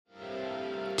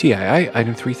TII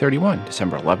Item 331,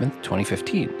 December 11th,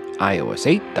 2015, iOS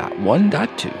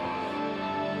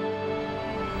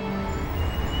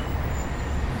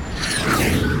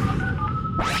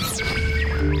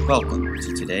 8.1.2. Welcome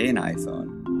to Today in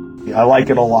iPhone. I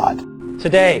like it a lot.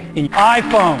 Today in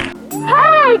iPhone.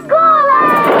 Hey, Google!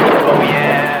 Oh,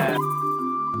 yeah.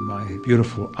 My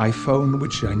beautiful iPhone,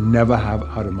 which I never have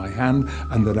out of my hand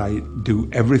and that I do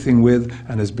everything with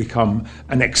and has become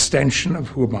an extension of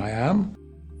who I am.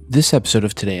 This episode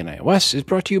of Today in iOS is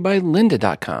brought to you by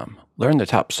lynda.com. Learn the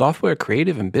top software,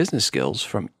 creative, and business skills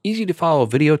from easy-to-follow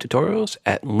video tutorials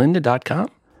at lynda.com.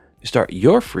 To start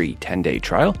your free 10-day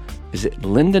trial, visit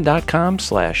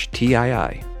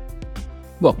lynda.com/TII.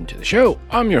 Welcome to the show.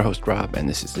 I'm your host, Rob, and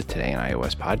this is the Today in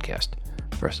iOS podcast.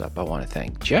 First up, I want to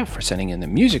thank Jeff for sending in the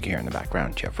music here in the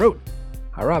background. Jeff wrote,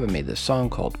 "Hi, Rob, I made this song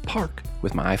called Park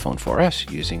with my iPhone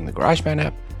 4S using the GarageBand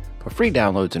app. For free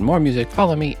downloads and more music,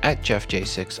 follow me at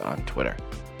JeffJ6 on Twitter.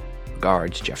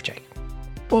 Regards, Jeff J."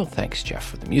 Well, thanks, Jeff,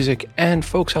 for the music, and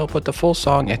folks, I'll put the full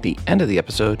song at the end of the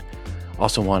episode.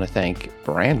 Also want to thank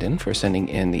Brandon for sending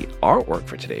in the artwork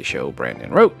for today's show. Brandon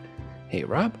wrote, "Hey,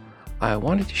 Rob, I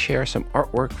wanted to share some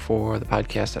artwork for the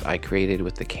podcast that I created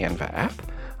with the Canva app.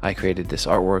 I created this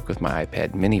artwork with my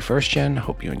iPad mini 1st gen.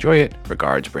 Hope you enjoy it.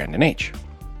 Regards, Brandon H."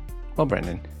 Well,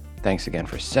 Brandon, thanks again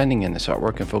for sending in this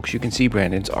artwork. And folks, you can see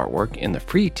Brandon's artwork in the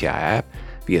free TI app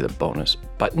via the bonus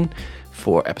button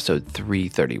for episode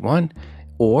 331.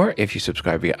 Or if you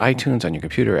subscribe via iTunes on your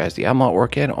computer as the album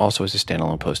artwork and also as a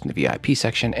standalone post in the VIP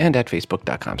section and at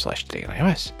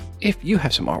facebook.com/todayios. If you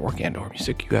have some artwork and or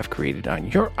music you have created on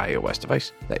your iOS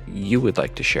device that you would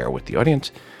like to share with the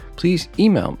audience, please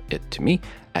email it to me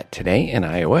at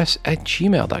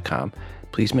todayinios@gmail.com.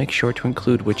 Please make sure to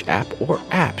include which app or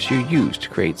apps you use to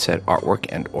create said artwork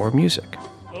and or music.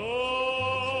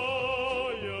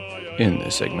 In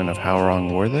this segment of How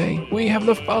Wrong Were They, we have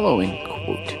the following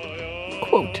quote.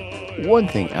 Quote, "One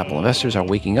thing Apple investors are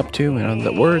waking up to, in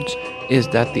other words, is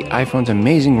that the iPhone's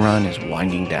amazing run is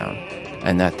winding down,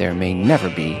 and that there may never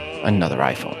be another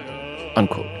iPhone."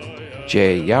 Unquote.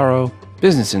 Jay Yarrow,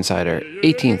 Business Insider,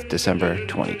 18th December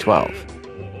 2012.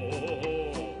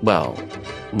 Well,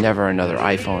 never another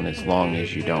iPhone as long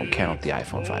as you don't count the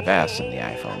iPhone 5S and the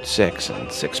iPhone 6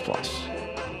 and 6 Plus.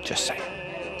 Just saying.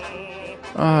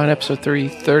 On episode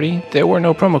 330, there were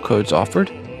no promo codes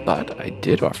offered, but I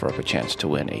did offer up a chance to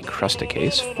win a Crusta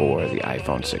case for the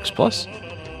iPhone 6 Plus.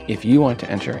 If you want to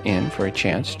enter in for a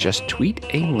chance, just tweet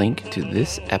a link to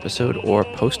this episode or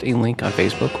post a link on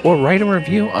Facebook or write a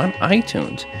review on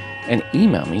iTunes and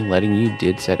email me letting you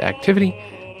did said activity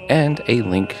and a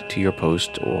link to your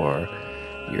post or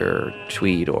your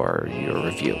tweet or your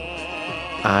review.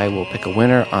 I will pick a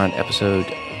winner on episode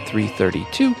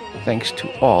 332, thanks to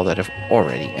all that have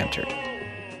already entered.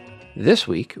 This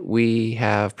week, we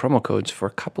have promo codes for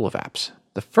a couple of apps.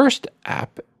 The first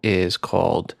app is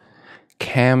called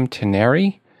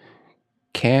Camtinary.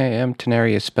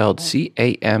 Camtinary is spelled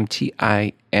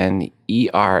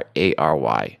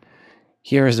Camtinerary.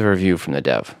 Here is the review from the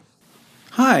dev.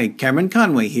 Hi, Cameron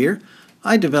Conway here.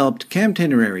 I developed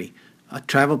Camtinary, a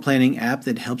travel planning app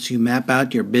that helps you map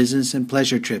out your business and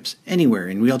pleasure trips anywhere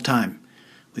in real time.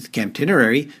 With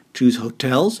Camtinary, choose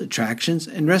hotels, attractions,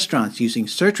 and restaurants using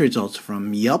search results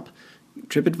from Yelp,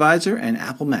 TripAdvisor, and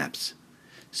Apple Maps.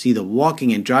 See the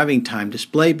walking and driving time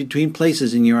displayed between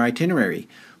places in your itinerary.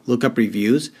 Look up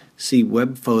reviews, see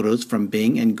web photos from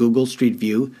Bing and Google Street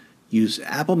View, use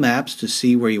Apple Maps to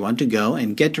see where you want to go,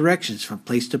 and get directions from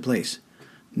place to place.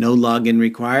 No login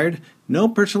required, no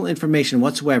personal information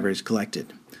whatsoever is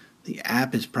collected. The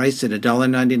app is priced at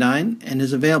 $1.99 and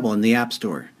is available in the App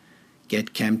Store.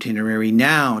 Get Camtinary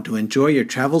now to enjoy your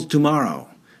travels tomorrow.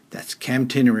 That's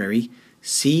Camtinary,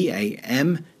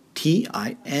 Camtinerary.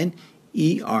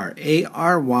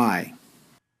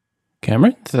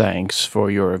 Cameron, thanks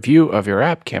for your review of your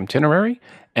app, Camtinary,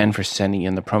 and for sending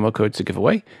in the promo codes to give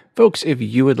away. Folks, if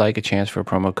you would like a chance for a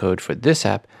promo code for this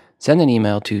app, send an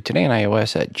email to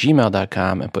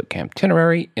todayinios@gmail.com and put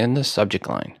Camtinary in the subject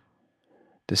line.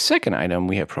 The second item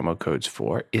we have promo codes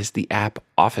for is the app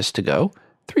Office to Go.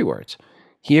 3 words.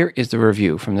 Here is the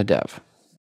review from the dev.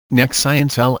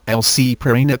 NextScience LLC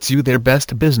presents you their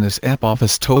best business app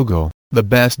Office to Go, the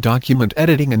best document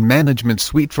editing and management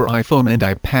suite for iPhone and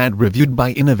iPad reviewed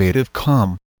by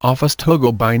Innovative.com. Office to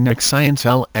Go by NextScience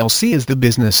LLC is the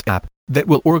business app that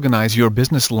will organize your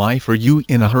business life for you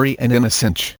in a hurry and in a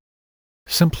cinch.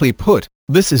 Simply put,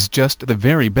 this is just the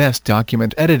very best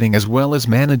document editing as well as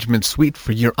management suite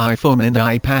for your iPhone and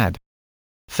iPad.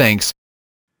 Thanks.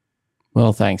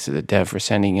 Well, thanks to the dev for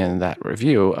sending in that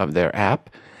review of their app,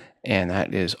 and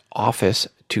that is Office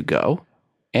to Go.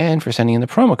 and for sending in the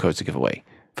promo codes to give away.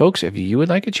 Folks, if you would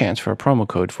like a chance for a promo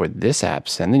code for this app,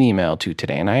 send an email to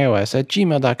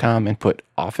todayinios@gmail.com and put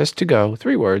Office to Go,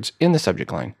 3 words, in the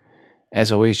subject line.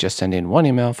 As always, just send in one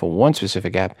email for one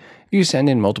specific app. If you send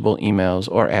in multiple emails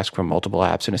or ask for multiple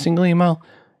apps in a single email,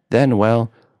 then,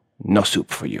 well, no soup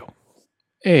for you.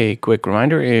 A quick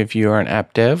reminder, if you're an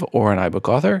app dev or an iBook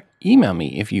author, email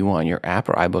me if you want your app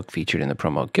or iBook featured in the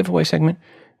promo giveaway segment.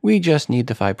 We just need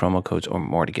the 5 promo codes or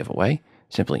more to give away.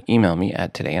 Simply email me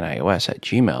at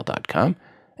todayinios@gmail.com,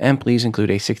 and please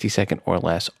include a 60-second or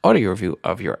less audio review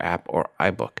of your app or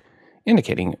iBook,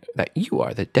 indicating that you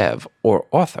are the dev or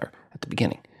author at the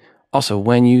beginning. Also,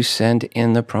 when you send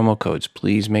in the promo codes,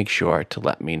 please make sure to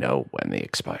let me know when they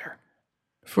expire.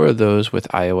 For those with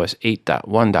iOS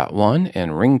 8.1.1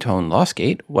 and ringtone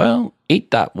lostgate, well,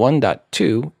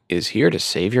 8.1.2 is here to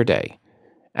save your day.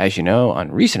 As you know,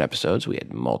 on recent episodes, we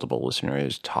had multiple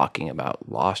listeners talking about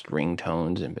lost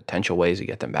ringtones and potential ways to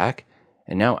get them back,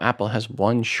 and now Apple has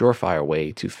one surefire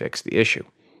way to fix the issue,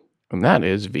 and that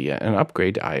is via an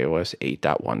upgrade to iOS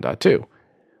 8.1.2,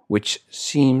 which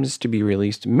seems to be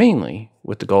released mainly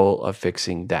with the goal of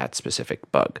fixing that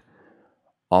specific bug.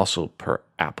 Also per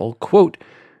Apple, quote,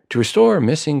 to restore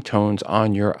missing tones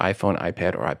on your iPhone,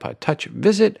 iPad, or iPod Touch,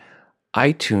 visit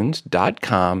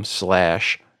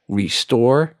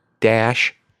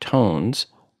itunes.com/restore-tones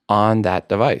on that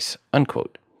device,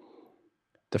 unquote.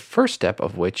 The first step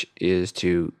of which is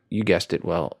to, you guessed it,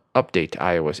 well, update to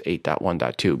iOS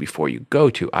 8.1.2 before you go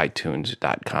to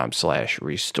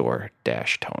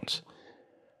itunes.com/restore-tones.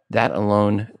 That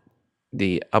alone,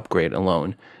 the upgrade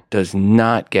alone, does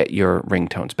not get your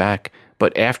ringtones back,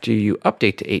 but after you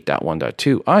update to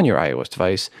 8.1.2 on your iOS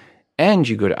device and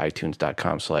you go to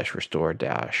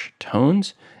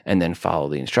itunes.com/restore-tones and then follow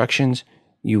the instructions,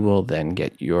 you will then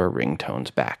get your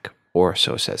ringtones back, or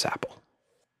so says Apple.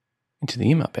 Into the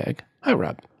email bag. Hi,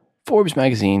 Rob. Forbes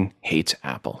magazine hates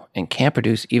Apple and can't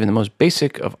produce even the most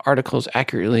basic of articles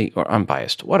accurately or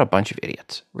unbiased. What a bunch of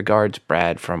idiots. Regards,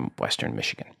 Brad from Western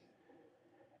Michigan.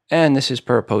 And this is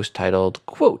per a post titled,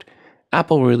 quote,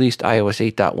 Apple released iOS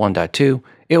 8.1.2.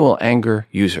 It will anger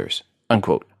users,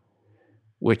 unquote.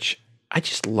 Which I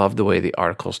just love the way the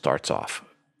article starts off.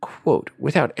 Quote,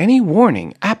 without any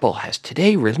warning, Apple has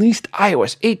today released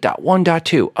iOS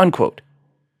 8.1.2, unquote.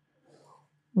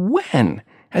 When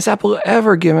has Apple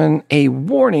ever given a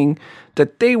warning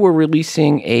that they were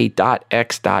releasing a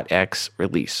 .x.x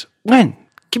release? When?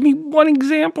 Give me one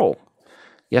example.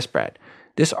 Yes, Brad.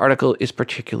 This article is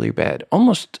particularly bad,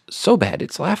 almost so bad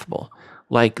it's laughable.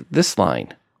 Like this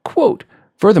line, quote,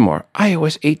 furthermore,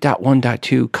 iOS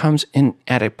 8.1.2 comes in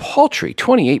at a paltry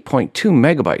 28.2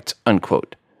 megabytes,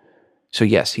 unquote. So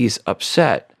yes, he's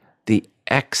upset the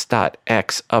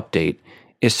X.X update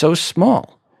is so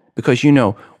small because, you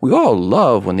know, we all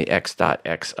love when the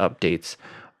X.X updates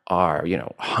are, you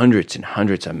know, hundreds and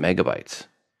hundreds of megabytes.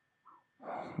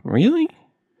 Really?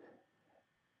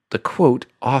 The quote,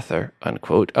 author,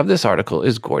 unquote, of this article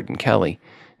is Gordon Kelly.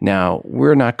 Now,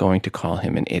 we're not going to call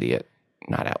him an idiot,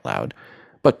 not out loud,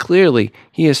 but clearly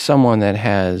he is someone that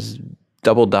has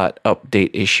double dot update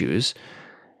issues.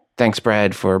 Thanks,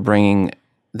 Brad, for bringing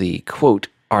the quote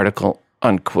article,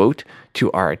 unquote,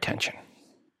 to our attention.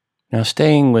 Now,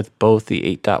 staying with both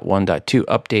the 8.1.2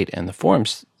 update and the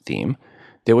forums theme,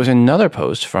 there was another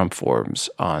post from Forbes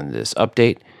on this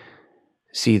update.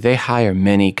 See, they hire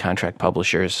many contract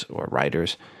publishers or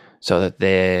writers, so that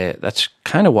that's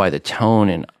kind of why the tone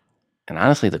and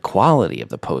honestly the quality of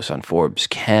the posts on Forbes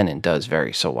can and does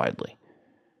vary so widely.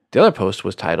 The other post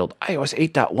was titled iOS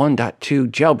 8.1.2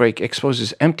 Jailbreak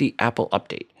Exposes Empty Apple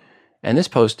Update, and this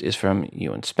post is from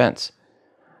Ewan Spence.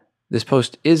 This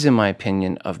post is, in my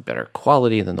opinion, of better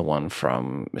quality than the one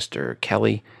from Mr.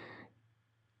 Kelly.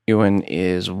 Ewan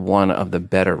is one of the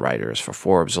better writers for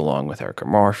Forbes, along with Erica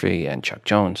Murphy and Chuck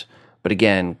Jones. But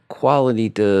again, quality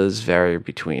does vary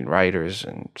between writers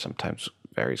and sometimes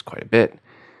varies quite a bit.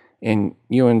 In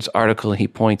Ewan's article, he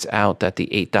points out that the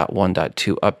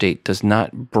 8.1.2 update does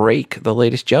not break the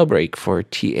latest jailbreak for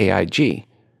TAIG,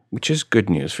 which is good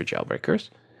news for jailbreakers.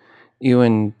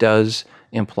 Ewan does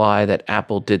imply that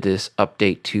Apple did this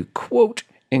update to, quote,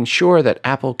 ensure that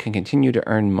Apple can continue to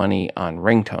earn money on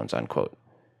ringtones, unquote.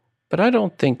 But I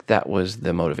don't think that was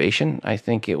the motivation. I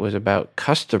think it was about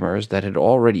customers that had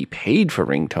already paid for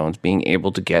ringtones being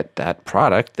able to get that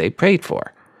product they paid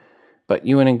for. But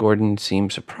Ewan and Gordon seem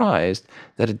surprised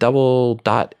that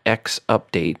a .x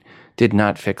update did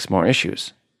not fix more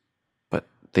issues. But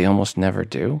they almost never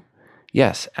do.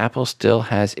 Yes, Apple still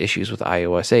has issues with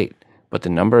iOS 8, but the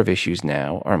number of issues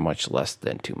now are much less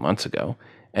than 2 months ago,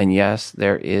 And yes,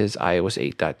 there is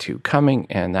iOS 8.2 coming,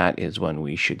 and that is when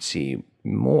we should see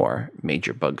more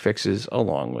major bug fixes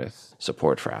along with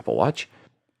support for Apple Watch.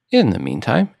 In the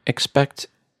meantime, expect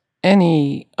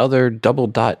any other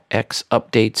X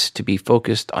updates to be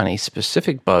focused on a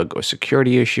specific bug or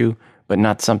security issue, but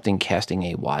not something casting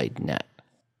a wide net.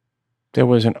 There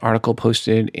was an article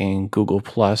posted in Google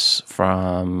Plus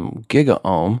from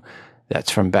GigaOM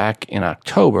that's from back in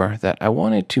October that I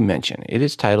wanted to mention. It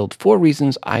is titled 4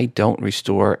 Reasons I Don't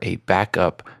Restore a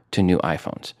Backup to New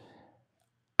iPhones.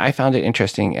 I found it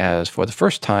interesting as for the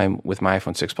first time with my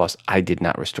iPhone 6 Plus, I did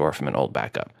not restore from an old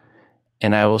backup.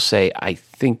 And I will say, I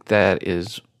think that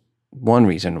is one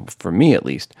reason, for me at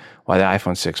least, why the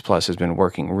iPhone 6 Plus has been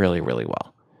working really, really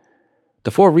well.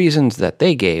 The 4 reasons that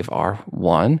they gave are,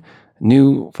 1,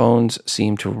 new phones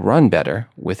seem to run better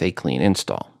with a clean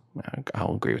install.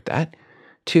 I'll agree with that.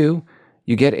 2,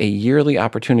 you get a yearly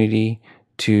opportunity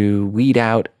to weed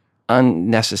out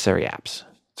unnecessary apps.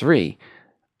 3,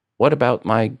 what about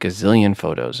my gazillion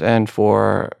photos? And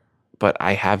 4, but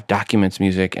I have documents,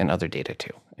 music, and other data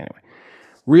too. Anyway,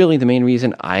 really the main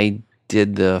reason I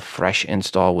did the fresh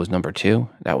install was number 2.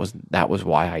 That was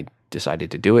why I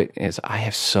decided to do it, is I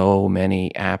have so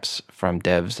many apps from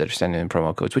devs that are sending in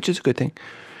promo codes, which is a good thing,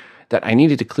 that I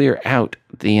needed to clear out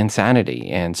the insanity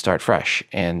and start fresh.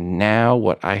 And now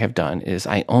what I have done is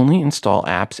I only install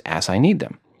apps as I need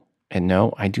them. And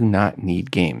no, I do not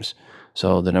need games.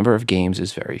 So the number of games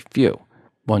is very few.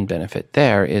 One benefit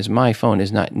there is my phone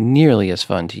is not nearly as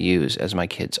fun to use as my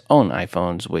kids' own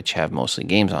iPhones, which have mostly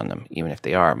games on them, even if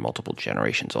they are multiple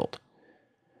generations old.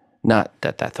 Not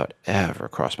that that thought ever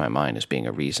crossed my mind as being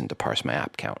a reason to parse my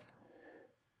app count.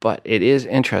 But it is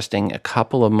interesting a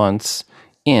couple of months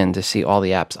in to see all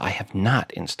the apps I have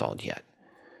not installed yet.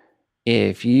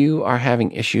 If you are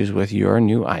having issues with your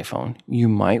new iPhone, you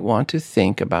might want to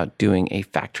think about doing a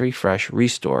factory fresh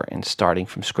restore and starting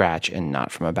from scratch and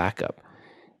not from a backup.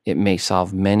 It may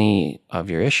solve many of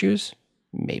your issues,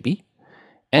 maybe.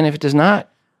 And if it does not,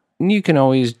 you can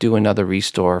always do another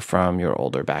restore from your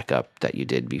older backup that you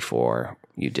did before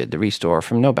you did the restore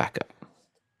from no backup.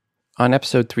 On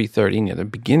episode 330, near the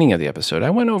beginning of the episode,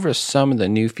 I went over some of the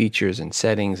new features and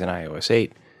settings in iOS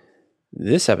 8.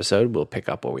 This episode will pick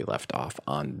up where we left off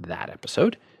on that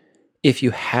episode. If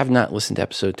you have not listened to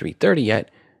episode 330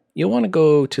 yet, you'll want to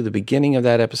go to the beginning of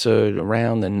that episode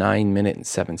around the 9-minute and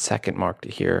 7-second mark to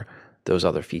hear those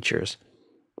other features.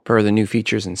 Per the new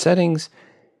features and settings,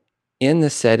 in the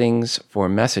settings for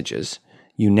messages,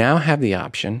 you now have the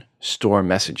option Store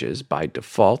Messages. By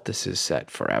default, this is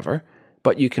set forever,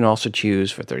 but you can also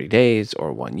choose for 30 days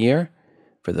or 1 year.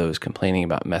 For those complaining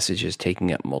about messages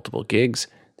taking up multiple gigs,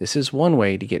 this is one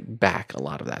way to get back a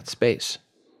lot of that space.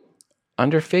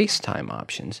 Under FaceTime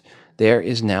options, there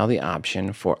is now the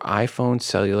option for iPhone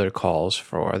cellular calls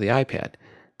for the iPad.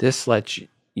 This lets you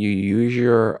use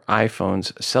your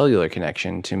iPhone's cellular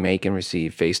connection to make and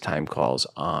receive FaceTime calls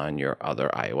on your other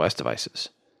iOS devices.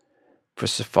 For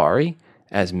Safari,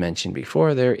 as mentioned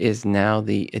before, there is now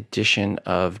the addition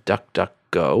of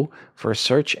DuckDuckGo for a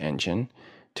search engine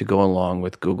to go along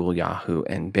with Google, Yahoo,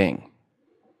 and Bing.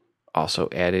 Also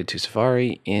added to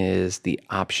Safari is the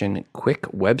option Quick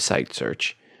Website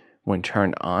Search. When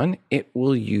turned on, it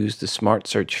will use the Smart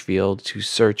Search field to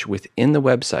search within the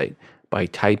website by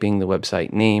typing the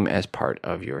website name as part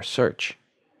of your search.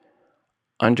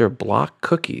 Under Block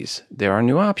Cookies, there are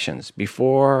new options.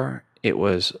 Before, it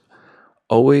was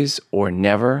always or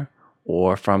never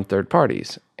or from third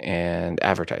parties and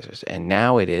advertisers. And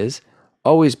now it is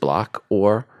always block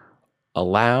or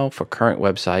allow for current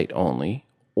website only,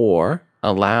 or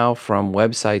allow from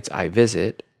websites I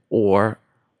visit, or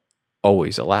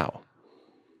always allow.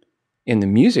 In the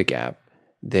Music app,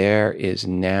 there is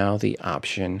now the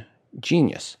option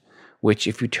Genius, which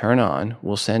if you turn on,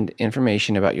 will send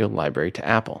information about your library to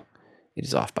Apple. It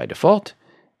is off by default,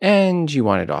 and you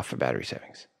want it off for battery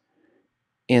savings.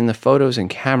 In the Photos and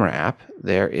Camera app,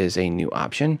 there is a new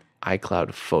option,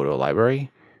 iCloud Photo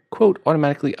Library. Quote,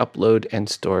 automatically upload and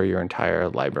store your entire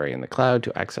library in the cloud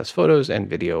to access photos and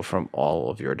video from all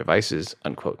of your devices,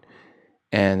 unquote.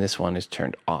 And this one is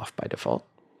turned off by default.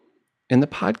 In the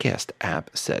Podcast app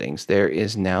settings, there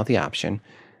is now the option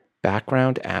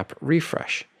Background App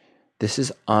Refresh. This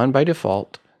is on by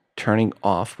default. Turning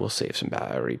off will save some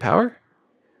battery power.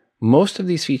 Most of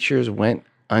these features went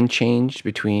unchanged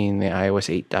between the iOS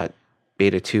 8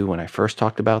 Beta 2 when I first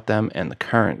talked about them and the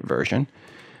current version.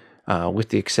 With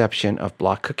the exception of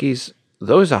block cookies,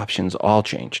 those options all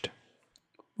changed.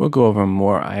 We'll go over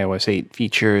more iOS 8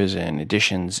 features and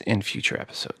additions in future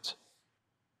episodes.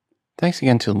 Thanks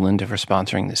again to Linda for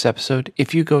sponsoring this episode.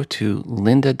 If you go to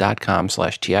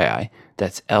lynda.com/TII,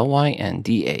 that's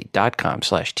lynda.com/TII,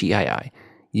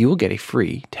 you will get a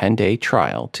free 10-day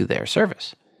trial to their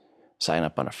service. Sign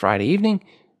up on a Friday evening,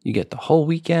 you get the whole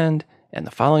weekend and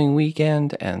the following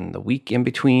weekend and the week in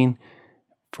between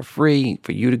for free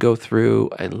for you to go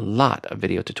through a lot of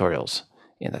video tutorials.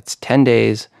 And that's 10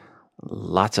 days,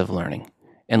 lots of learning.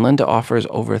 And Linda offers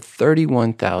over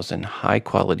 31,000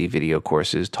 high-quality video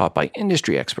courses taught by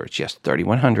industry experts. Yes,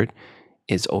 3,100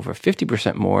 is over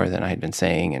 50% more than I had been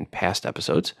saying in past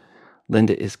episodes.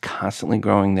 Linda is constantly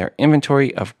growing their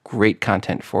inventory of great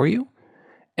content for you.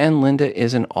 And Linda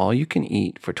is an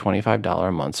all-you-can-eat for $25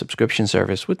 a month subscription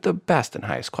service with the best and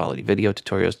highest quality video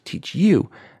tutorials to teach you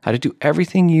how to do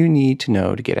everything you need to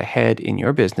know to get ahead in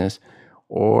your business,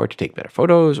 or to take better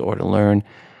photos, or to learn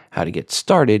how to get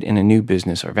started in a new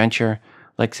business or venture,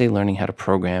 like, say, learning how to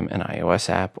program an iOS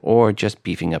app, or just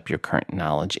beefing up your current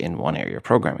knowledge in one area of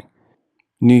programming.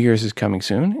 New Year's is coming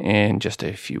soon, in just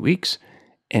a few weeks,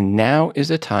 and now is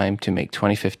the time to make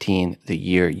 2015 the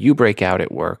year you break out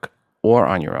at work or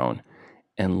on your own,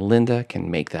 and Linda can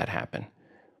make that happen.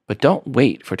 But don't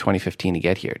wait for 2015 to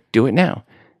get here. Do it now.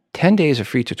 10 days of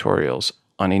free tutorials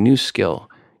on a new skill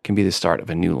can be the start of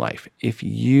a new life. If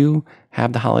you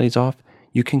have the holidays off,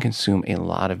 you can consume a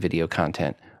lot of video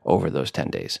content over those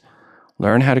 10 days.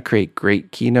 Learn how to create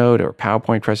great Keynote or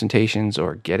PowerPoint presentations,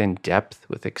 or get in depth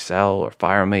with Excel or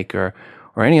FileMaker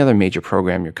or any other major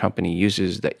program your company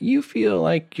uses that you feel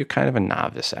like you're kind of a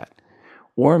novice at.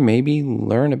 Or maybe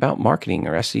learn about marketing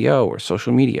or SEO or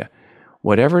social media.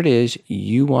 Whatever it is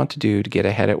you want to do to get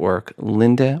ahead at work,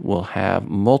 Linda will have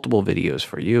multiple videos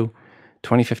for you.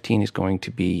 2015 is going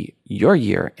to be your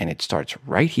year, and it starts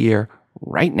right here,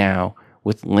 right now,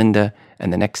 with Linda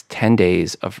and the next 10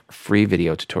 days of free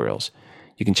video tutorials.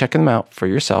 You can check them out for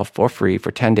yourself for free for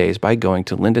 10 days by going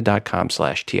to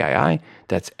lynda.com/TII.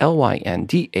 That's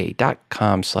lynda.com/TII.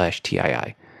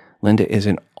 Linda is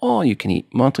an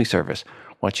all-you-can-eat monthly service.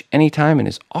 Watch anytime and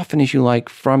as often as you like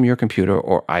from your computer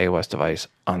or iOS device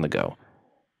on the go.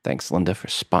 Thanks, Linda, for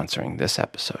sponsoring this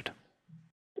episode.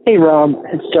 Hey, Rob.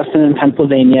 It's Justin in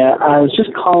Pennsylvania. I was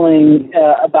just calling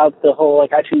about the whole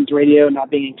iTunes Radio not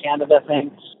being in Canada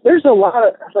thing. There's a lot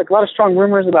of strong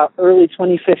rumors about early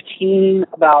 2015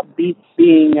 about Beats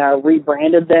being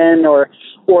rebranded then, or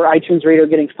iTunes Radio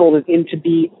getting folded into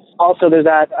Beats. Also, there's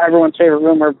that everyone's favorite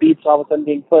rumor of Beats all of a sudden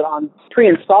being put on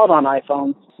pre-installed on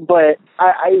iPhones. But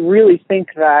I really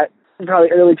think that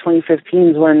probably early 2015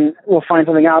 is when we'll find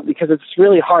something out, because it's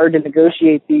really hard to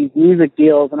negotiate these music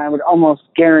deals, and I would almost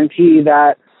guarantee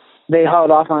that they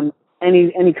held off on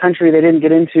any country they didn't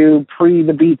get into pre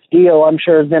the Beats deal. I'm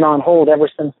sure has been on hold ever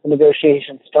since the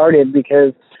negotiation started,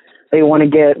 because they want to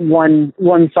get one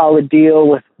solid deal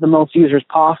with the most users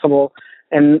possible.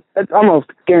 And it's almost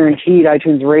guaranteed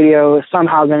iTunes Radio is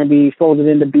somehow going to be folded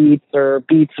into Beats, or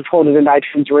Beats is folded into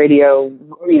iTunes Radio,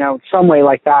 some way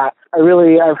like that.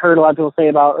 I've heard a lot of people say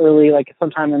about early,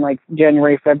 sometime in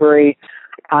January, February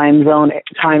time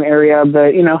area.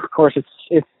 But, of course,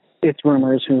 it's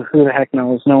rumors. Who the heck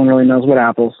knows? No one really knows what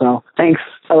Apple. So thanks.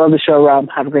 I love the show, Rob.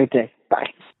 Have a great day.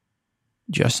 Bye.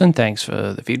 Justin, thanks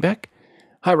for the feedback.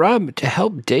 Hi, Rob. To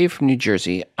help Dave from New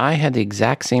Jersey, I had the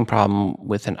exact same problem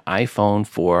with an iPhone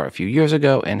 4 a few years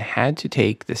ago and had to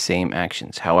take the same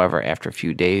actions. However, after a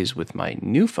few days with my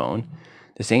new phone,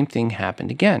 the same thing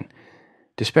happened again.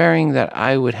 Despairing that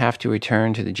I would have to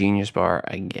return to the Genius Bar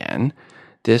again,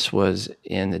 this was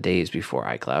in the days before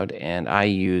iCloud, and I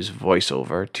use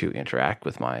VoiceOver to interact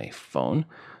with my phone,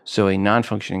 so a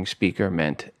non-functioning speaker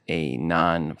meant a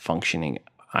non-functioning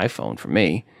iPhone for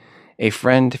me. A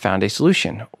friend found a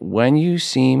solution. When you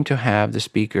seem to have the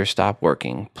speaker stop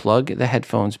working, plug the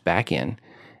headphones back in.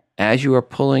 As you are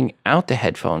pulling out the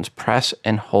headphones, press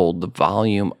and hold the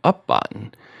volume up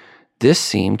button. This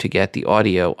seemed to get the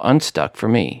audio unstuck for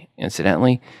me.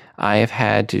 Incidentally, I haven't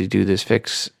had to do this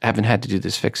fix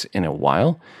in a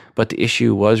while, but the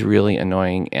issue was really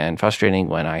annoying and frustrating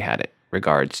when I had it.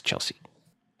 Regards, Chelsea.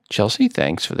 Chelsea,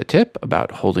 thanks for the tip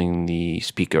about holding the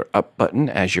speaker up button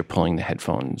as you're pulling the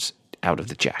headphones out of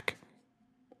the jack.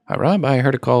 Hi, Rob. I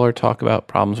heard a caller talk about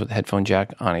problems with the headphone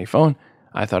jack on a phone.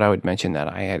 I thought I would mention that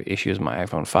I had issues with my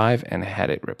iPhone 5 and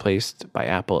had it replaced by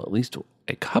Apple at least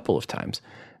a couple of times.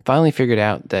 Finally figured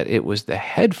out that it was the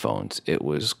headphones it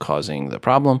was causing the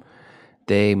problem.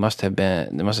 They must have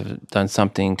done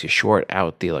something to short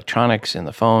out the electronics in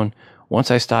the phone. Once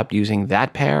I stopped using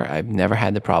that pair, I've never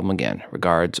had the problem again.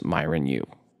 Regards, Myron Yu.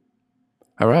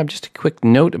 All right, just a quick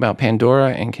note about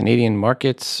Pandora and Canadian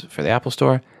markets for the Apple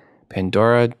Store.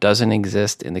 Pandora doesn't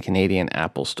exist in the Canadian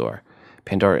Apple Store.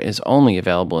 Pandora is only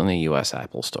available in the U.S.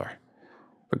 Apple Store.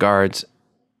 Regards,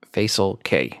 Faisal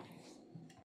K.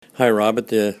 Hi, Rob. At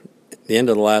the end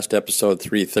of the last episode,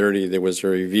 330, there was a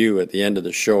review at the end of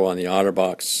the show on the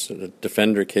OtterBox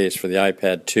Defender case for the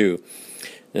iPad 2.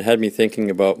 It had me thinking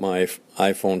about my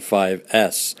iPhone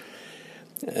 5S,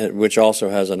 which also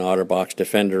has an OtterBox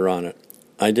Defender on it.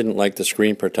 I didn't like the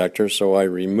screen protector, so I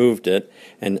removed it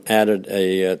and added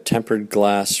a tempered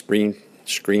glass screen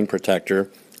protector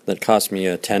that cost me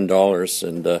 $10,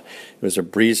 and it was a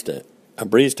breeze to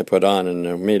put on, and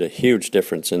it made a huge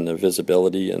difference in the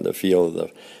visibility and the feel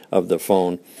of the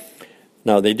phone.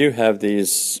 Now, they do have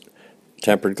these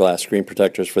tempered glass screen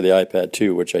protectors for the iPad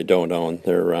 2, which I don't own.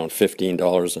 They're around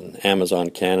 $15 in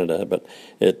Amazon Canada, but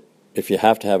if you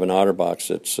have to have an OtterBox,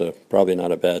 it's probably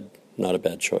not a bad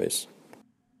choice.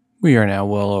 We are now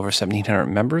well over 1,700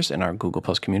 members in our Google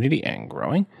Plus community and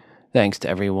growing. Thanks to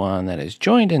everyone that has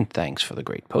joined, and thanks for the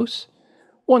great posts.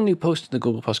 One new post in the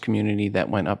Google Plus community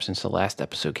that went up since the last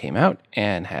episode came out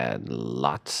and had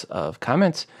lots of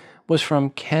comments was from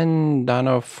Ken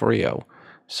Donofrio.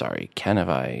 Sorry, Ken, if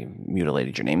I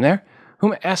mutilated your name there.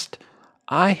 Whom asked,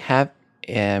 I have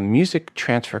a music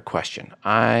transfer question.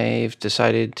 I've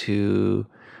decided to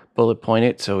bullet point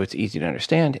it so it's easy to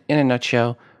understand. In a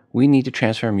nutshell, we need to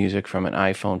transfer music from an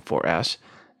iPhone 4S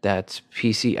that's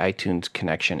PC iTunes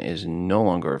connection is no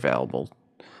longer available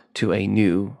to a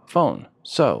new phone.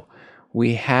 So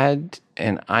we had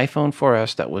an iPhone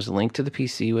 4S that was linked to the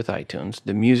PC with iTunes.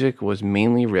 The music was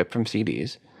mainly ripped from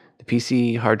CDs. The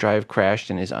PC hard drive crashed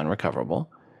and is unrecoverable.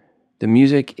 The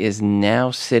music is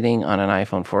now sitting on an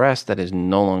iPhone 4S that is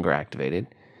no longer activated.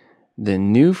 The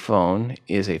new phone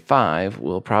is a 5.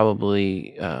 We'll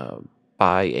probably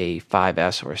buy a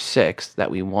 5S or 6 that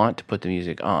we want to put the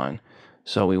music on.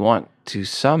 So we want to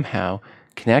somehow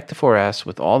connect the 4S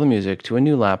with all the music to a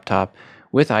new laptop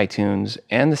with iTunes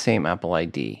and the same Apple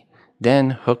ID. Then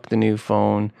hook the new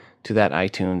phone to that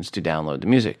iTunes to download the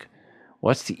music.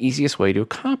 What's the easiest way to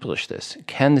accomplish this?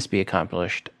 Can this be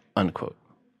accomplished? Unquote.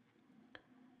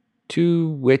 To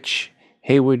which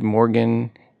Haywood Morgan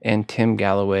and Tim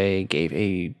Galloway gave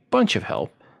a bunch of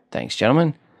help. Thanks,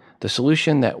 gentlemen. The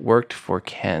solution that worked for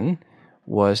Ken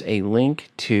was a link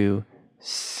to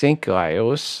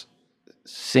synkios.com.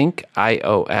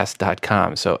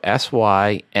 So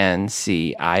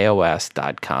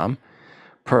syncios.com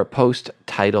per a post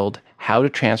titled How to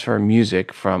Transfer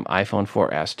Music from iPhone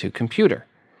 4S to Computer,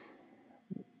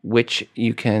 which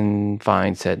you can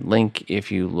find said link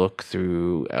if you look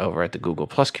through over at the Google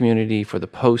Plus community for the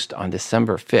post on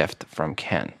December 5th from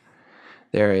Ken.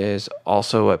 There is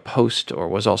also a post, or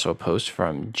was also a post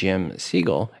from Jim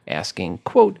Siegel asking,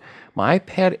 quote, my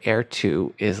iPad Air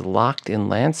 2 is locked in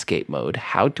landscape mode.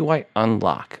 How do I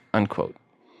unlock? Unquote.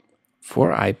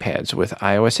 For iPads with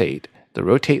iOS 8, the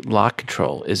rotate lock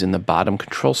control is in the bottom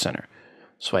control center.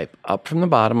 Swipe up from the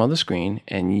bottom of the screen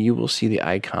and you will see the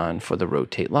icon for the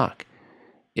rotate lock.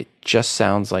 It just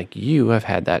sounds like you have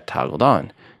had that toggled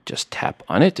on. Just tap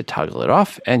on it to toggle it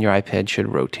off and your iPad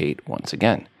should rotate once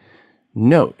again.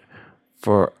 Note,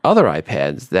 for other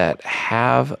iPads that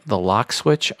have the lock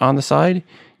switch on the side,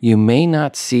 you may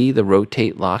not see the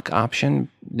rotate lock option.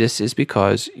 This is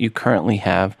because you currently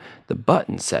have the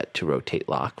button set to rotate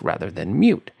lock rather than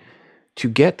mute. To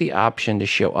get the option to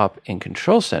show up in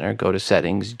Control Center, go to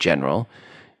Settings, General,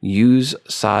 use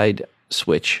side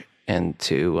switch, and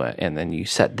then you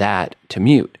set that to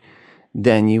mute.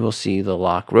 Then you will see the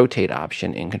lock rotate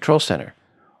option in Control Center.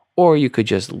 Or you could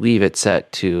just leave it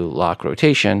set to lock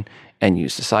rotation and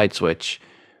use the side switch,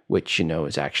 which you know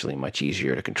is actually much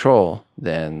easier to control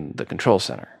than the Control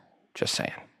Center. Just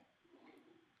saying.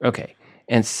 Okay,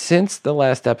 and since the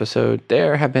last episode,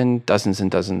 there have been dozens and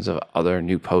dozens of other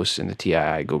new posts in the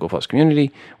TII Google Plus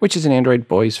community, which is an Android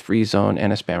boys free zone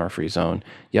and a spammer free zone.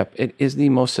 Yep, it is the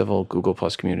most civil Google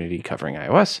Plus community covering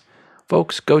iOS.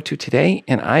 Folks, go to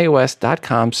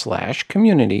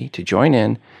todayandios.com/community to join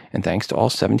in, and thanks to all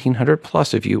 1,700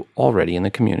 plus of you already in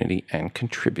the community and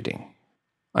contributing.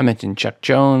 I mentioned Chuck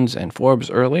Jones and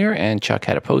Forbes earlier, and Chuck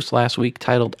had a post last week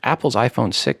titled Apple's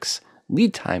iPhone 6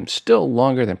 lead time still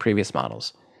longer than previous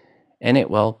models. And it,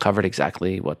 well, covered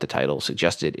exactly what the title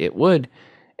suggested it would,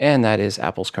 and that is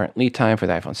Apple's current lead time for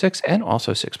the iPhone 6 and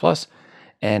also 6 Plus,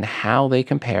 and how they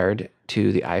compared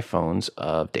to the iPhones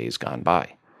of days gone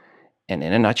by. And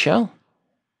in a nutshell,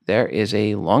 there is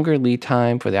a longer lead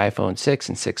time for the iPhone 6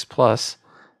 and 6 Plus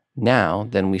now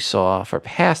than we saw for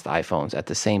past iPhones at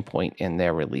the same point in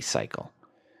their release cycle.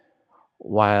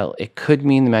 While it could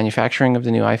mean the manufacturing of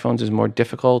the new iPhones is more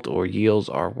difficult or yields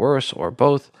are worse or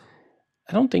both,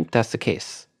 I don't think that's the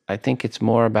case. I think it's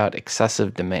more about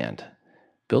excessive demand.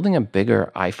 building a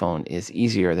bigger iPhone is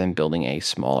easier than building a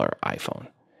smaller iPhone.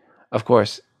 Of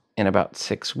course, in about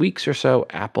 6 weeks or so,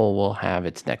 Apple will have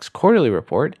its next quarterly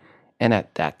report, and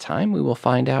at that time, we will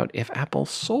find out if Apple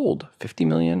sold 50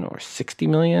 million or 60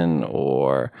 million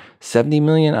or 70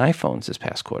 million iPhones this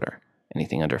past quarter.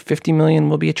 Anything under 50 million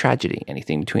will be a tragedy.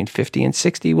 Anything between 50 and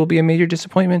 60 will be a major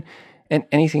disappointment, and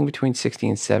anything between 60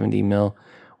 and 70 mil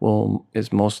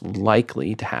is most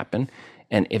likely to happen.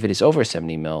 And if it is over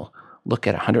 70 mil, look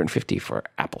at 150 for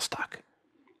Apple stock.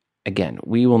 Again,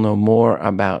 we will know more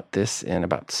about this in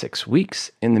about 6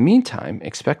 weeks. In the meantime,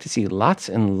 expect to see lots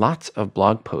and lots of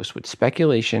blog posts with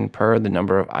speculation per the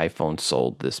number of iPhones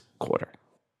sold this quarter.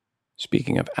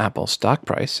 Speaking of Apple's stock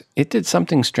price, it did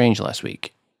something strange last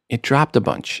week. It dropped a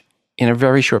bunch in a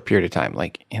very short period of time,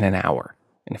 like in an hour,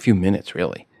 in a few minutes,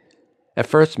 really. At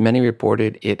first, many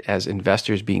reported it as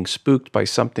investors being spooked by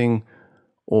something,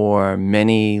 or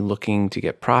many looking to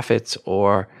get profits,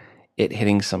 or it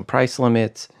hitting some price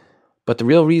limits. But the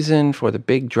real reason for the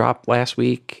big drop last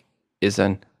week is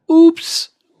an oops.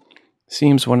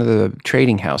 Seems one of the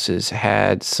trading houses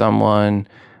had someone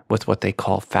with what they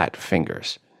call fat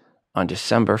fingers. On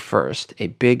December 1st, a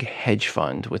big hedge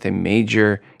fund with a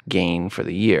major gain for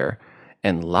the year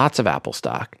and lots of Apple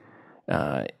stock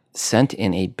sent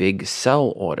in a big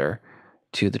sell order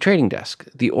to the trading desk.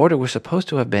 The order was supposed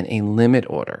to have been a limit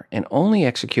order and only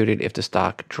executed if the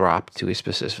stock dropped to a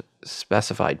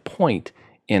specified point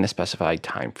in a specified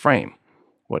time frame.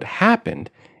 What happened,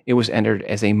 it was entered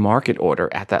as a market order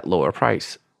at that lower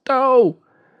price. Oh!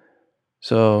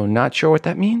 So not sure what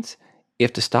that means?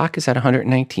 If the stock is at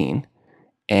 119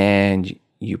 and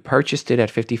you purchased it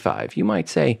at 55, you might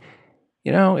say,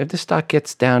 if the stock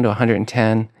gets down to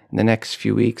 110 in the next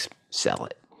few weeks, sell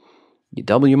it. You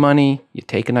double your money, you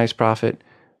take a nice profit.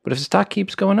 But if the stock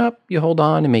keeps going up, you hold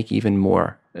on and make even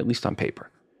more, at least on paper.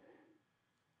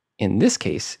 In this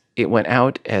case, it went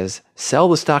out as sell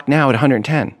the stock now at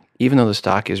 110, even though the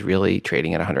stock is really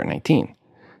trading at 119.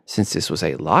 Since this was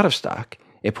a lot of stock,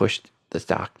 it pushed the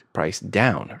stock price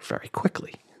down very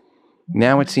quickly.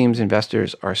 Now it seems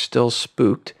investors are still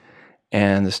spooked,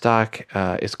 and the stock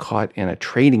is caught in a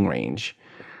trading range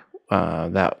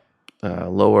between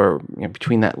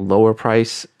that lower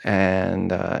price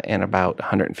and about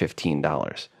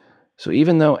 $115. So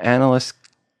even though analysts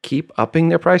keep upping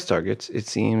their price targets, it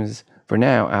seems for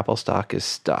now Apple stock is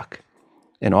stuck,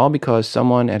 and all because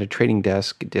someone at a trading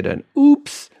desk did an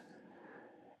oops.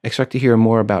 Expect to hear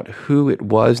more about who it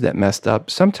was that messed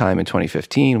up sometime in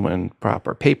 2015 when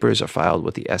proper papers are filed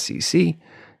with the SEC.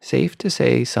 Safe to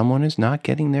say someone is not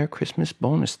getting their Christmas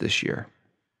bonus this year.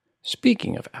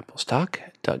 Speaking of Apple stock,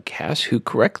 Doug Cass, who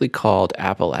correctly called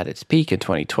Apple at its peak in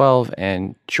 2012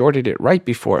 and shorted it right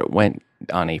before it went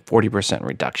on a 40%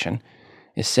 reduction,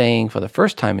 is saying for the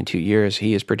first time in 2 years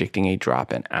he is predicting a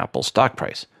drop in Apple stock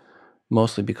price,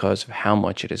 mostly because of how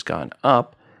much it has gone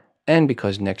up and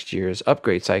because next year's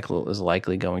upgrade cycle is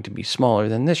likely going to be smaller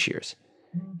than this year's.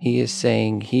 He is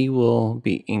saying he will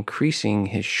be increasing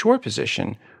his short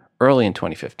position early in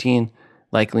 2015,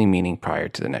 likely meaning prior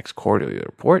to the next quarterly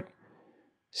report.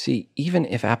 See, even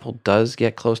if Apple does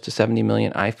get close to 70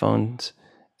 million iPhones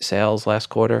sales last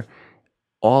quarter,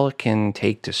 all it can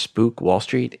take to spook Wall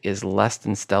Street is less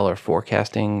than stellar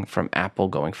forecasting from Apple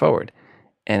going forward.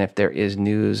 And if there is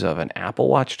news of an Apple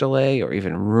Watch delay or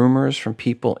even rumors from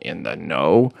people in the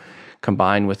know,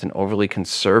 combined with an overly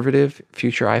conservative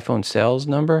future iPhone sales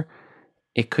number,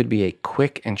 it could be a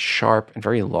quick and sharp and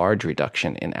very large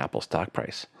reduction in Apple stock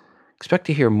price. Expect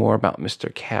to hear more about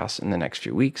Mr. Cass in the next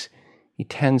few weeks. He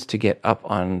tends to get up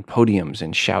on podiums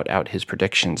and shout out his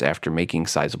predictions after making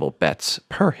sizable bets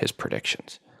per his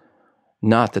predictions.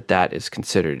 Not that that is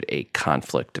considered a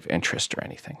conflict of interest or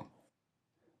anything.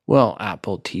 Well,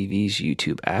 Apple TV's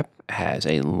YouTube app has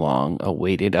a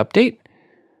long-awaited update.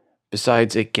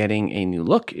 Besides it getting a new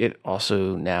look, it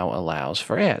also now allows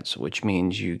for ads, which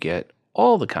means you get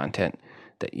all the content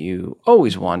that you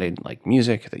always wanted, like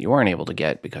music, that you weren't able to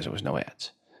get because there was no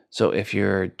ads. So if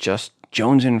you're just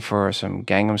jonesing for some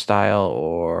Gangnam Style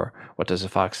or What Does the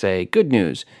Fox Say, good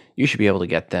news, you should be able to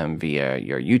get them via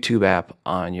your YouTube app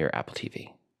on your Apple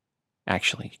TV.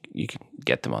 Actually, you can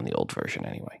get them on the old version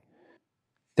anyway.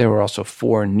 There were also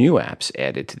 4 new apps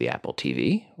added to the Apple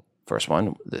TV. First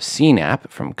one, the Scene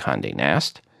app from Condé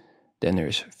Nast. Then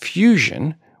there's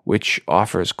Fusion, which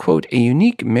offers, quote, a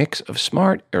unique mix of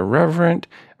smart, irreverent,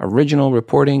 original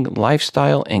reporting,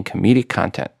 lifestyle, and comedic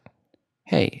content.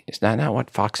 Hey, is that not what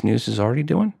Fox News is already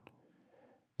doing?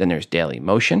 Then there's Daily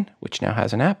Motion, which now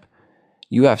has an app.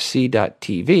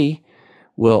 UFC.tv,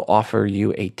 will offer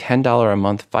you a $10 a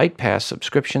month Fight Pass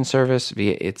subscription service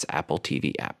via its Apple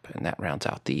TV app. And that rounds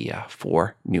out the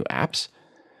 4 new apps.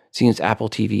 Seems Apple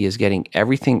TV is getting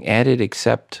everything added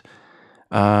except,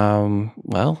 an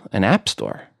app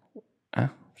store.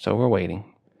 So we're waiting.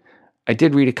 I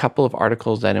did read a couple of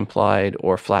articles that implied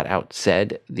or flat out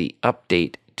said the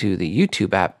update to the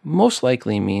YouTube app most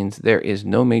likely means there is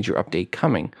no major update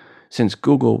coming, since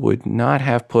Google would not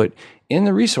have put in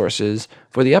the resources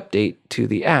for the update to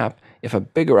the app if a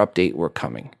bigger update were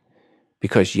coming.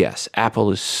 Because yes,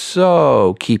 Apple is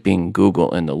so keeping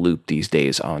Google in the loop these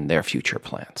days on their future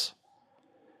plans.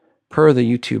 Per the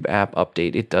YouTube app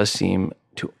update, it does seem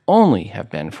to only have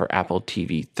been for Apple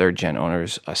TV 3rd gen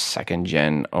owners. 2nd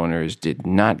gen owners did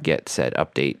not get said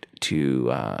update to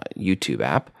YouTube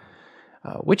app,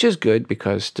 which is good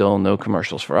because still no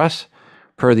commercials for us.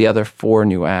 Per the other 4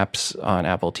 new apps on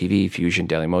Apple TV, Fusion,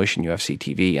 Dailymotion, UFC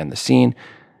TV, and The Scene,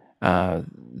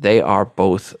 they are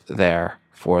both there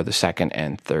for the 2nd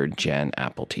and 3rd gen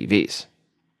Apple TVs.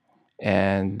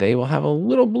 And they will have a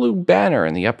little blue banner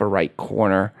in the upper right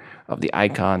corner of the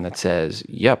icon that says,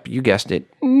 yep, you guessed it,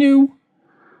 new.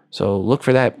 So look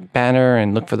for that banner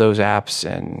and look for those apps.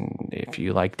 And if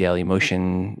you like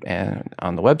Dailymotion and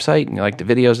on the website and you like the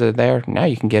videos that are there, now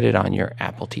you can get it on your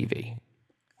Apple TV.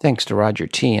 Thanks to Roger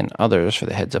T. and others for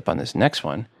the heads up on this next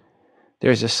one.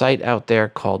 There's a site out there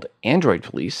called Android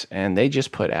Police, and they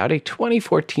just put out a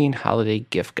 2014 holiday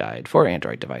gift guide for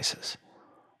Android devices.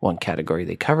 One category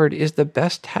they covered is the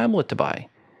best tablet to buy.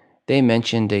 They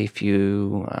mentioned a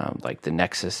few, like the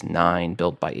Nexus 9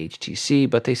 built by HTC,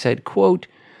 but they said, quote,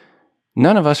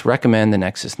 none of us recommend the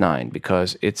Nexus 9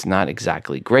 because it's not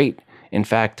exactly great. In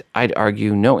fact, I'd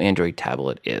argue no Android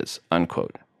tablet is,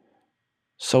 unquote.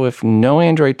 So if no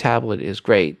Android tablet is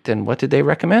great, then what did they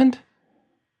recommend?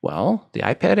 Well, the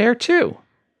iPad Air 2.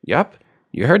 Yup,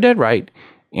 you heard that right.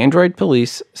 Android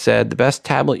Police said the best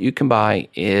tablet you can buy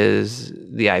is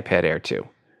the iPad Air 2.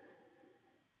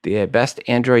 The best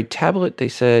Android tablet, they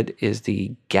said, is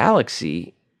the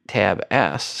Galaxy Tab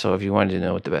S. So if you wanted to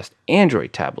know what the best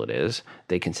Android tablet is,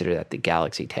 they consider that the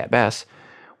Galaxy Tab S,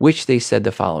 which they said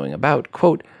the following about,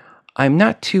 quote, I'm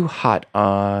not too hot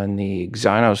on the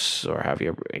Exynos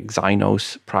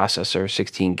processor,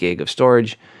 16 gig of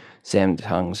storage,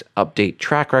 Samsung's update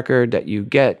track record that you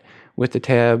get with the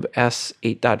Tab S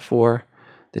 8.4.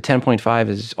 The 10.5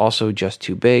 is also just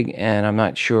too big, and I'm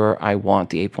not sure I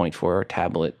want the 8.4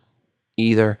 tablet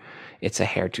either. It's a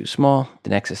hair too small.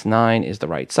 The Nexus 9 is the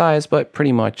right size, but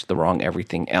pretty much the wrong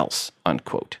everything else,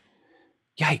 unquote.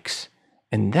 Yikes.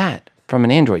 And that from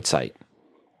an Android site.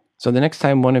 So the next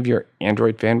time one of your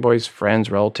Android fanboys, friends,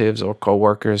 relatives, or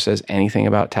coworkers says anything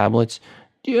about tablets,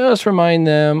 just remind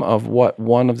them of what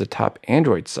one of the top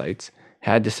Android sites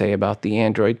had to say about the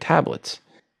Android tablets,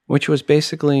 which was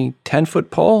basically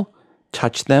 10-foot pole,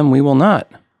 touch them we will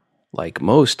not. Like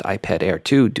most iPad Air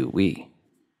 2 do we.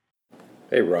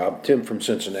 Hey Rob, Tim from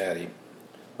Cincinnati.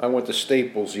 I went to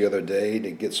Staples the other day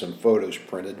to get some photos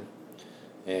printed,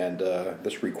 and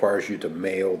this requires you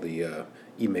to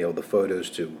email the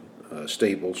photos to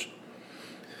Staples.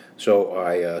 So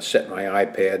I set my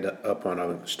iPad up on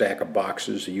a stack of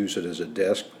boxes to use it as a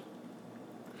desk,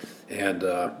 and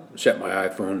set my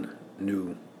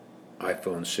new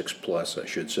iPhone 6 Plus, I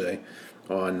should say,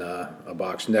 on a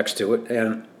box next to it,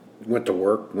 and went to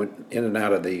work, went in and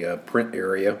out of the print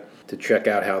area to check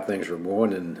out how things were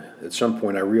going, and at some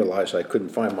point I realized I couldn't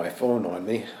find my phone on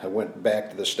me. I went back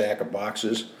to the stack of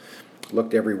boxes,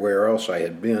 looked everywhere else I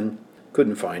had been,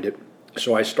 couldn't find it.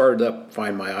 So I started up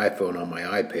find my iPhone on my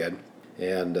iPad,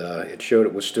 and it showed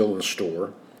it was still in the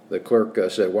store. The clerk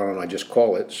said, why don't I just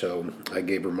call it? So I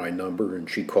gave her my number, and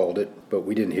she called it, but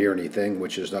we didn't hear anything,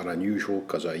 which is not unusual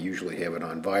because I usually have it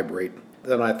on vibrate.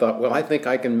 Then I thought, well, I think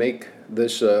I can make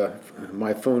this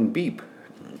my phone beep.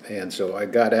 And so I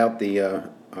got out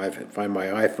I find my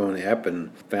iPhone app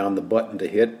and found the button to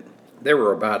hit. There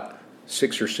were about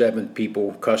 6 or 7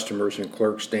 people, customers and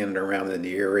clerks standing around in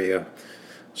the area,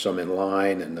 some in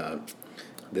line, and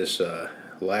this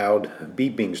loud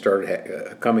beeping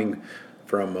started coming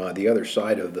from the other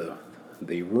side of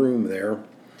the room there,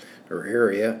 or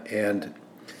area, and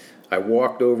I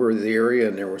walked over the area,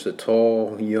 and there was a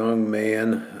tall young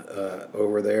man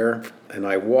over there, and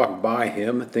I walked by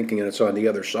him thinking it's on the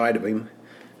other side of him,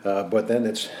 but then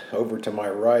it's over to my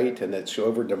right, and it's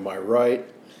over to my right,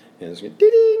 and it's going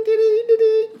ding, ding,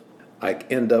 ding. I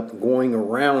end up going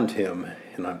around him,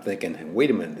 and I'm thinking,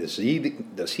 wait a minute,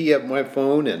 does he have my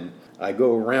phone? And I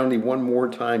go around him one more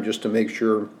time just to make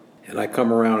sure, and I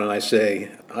come around and I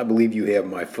say, I believe you have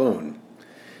my phone.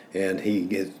 And he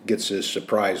gets this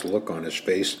surprised look on his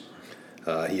face.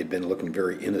 He had been looking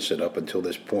very innocent up until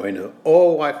this point.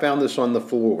 Oh, I found this on the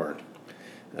floor.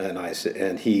 And I said,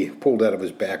 and he pulled out of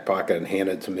his back pocket and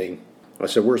handed it to me. I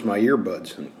said, "Where's my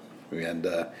earbuds?" And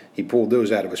he pulled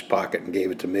those out of his pocket and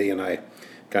gave it to me. And I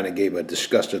kind of gave a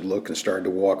disgusted look and started to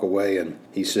walk away. And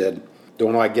he said,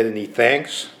 "Don't I get any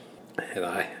thanks?" And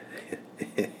I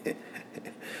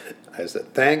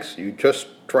said, "Thanks? You just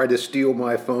tried to steal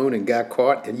my phone and got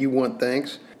caught, and you want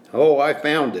thanks?" "Oh, I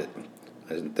found it."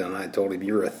 Then I told him,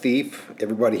 "You're a thief.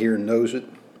 Everybody here knows it."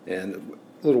 And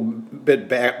a little bit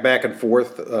back and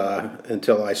forth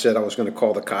until I said I was going to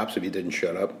call the cops if he didn't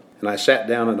shut up. And I sat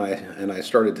down and I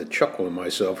started to chuckle to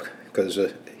myself because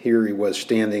here he was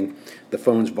standing, the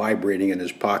phone's vibrating in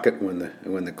his pocket when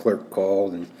the clerk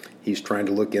called, and he's trying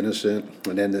to look innocent,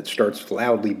 and then it starts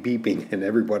loudly beeping, and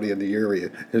everybody in the area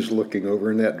is looking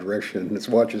over in that direction, and it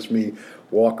watches me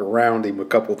walk around him a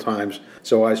couple times.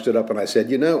 So I stood up and I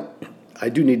said, "I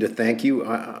do need to thank you.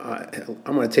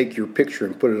 I'm going to take your picture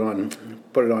and put it on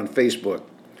Facebook."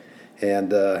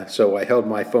 And so I held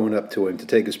my phone up to him to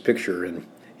take his picture, and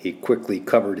he quickly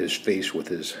covered his face with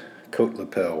his coat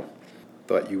lapel.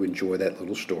 Thought you enjoy that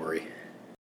little story.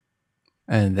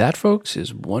 And that, folks,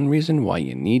 is one reason why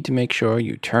you need to make sure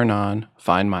you turn on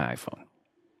Find My iPhone.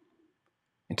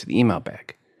 Into the email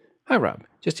bag. Hi, Rob.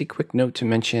 Just a quick note to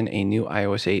mention a new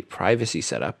iOS 8 privacy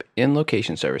setup. In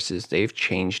location services, they've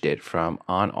changed it from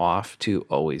on-off to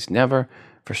always never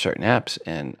for certain apps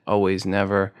and always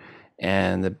never.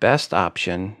 And the best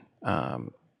option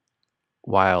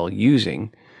while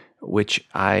using, which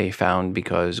I found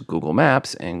because Google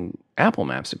Maps and Apple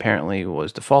Maps apparently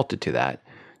was defaulted to that.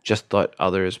 Just thought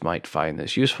others might find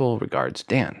this useful. Regards,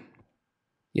 Dan.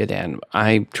 Yeah, Dan,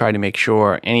 I try to make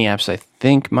sure any apps I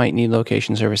think might need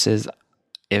location services,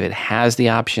 if it has the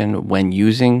option when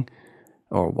using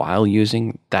or while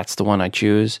using, that's the one I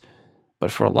choose.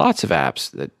 But for lots of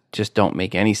apps that just don't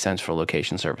make any sense for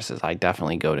location services, I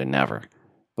definitely go to never.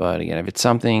 But again, if it's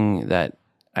something that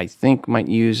I think might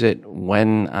use it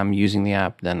when I'm using the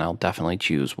app, then I'll definitely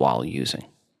choose while using.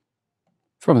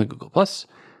 From the Google Plus,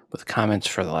 with comments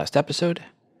for the last episode.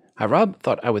 Hi, Rob.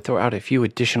 Thought I would throw out a few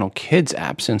additional kids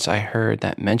apps since I heard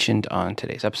that mentioned on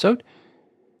today's episode.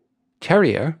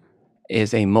 Terrier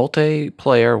is a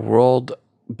multiplayer world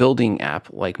building app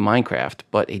like Minecraft,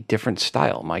 but a different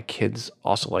style. My kids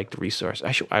also like the resource.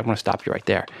 Actually, I want to stop you right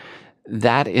there.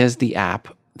 That is the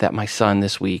app that my son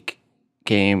this week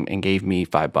came and gave me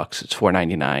 $5. It's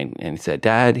 $4.99, and he said,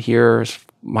 "Dad, here's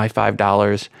my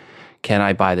 $5. Can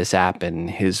I buy this app?" And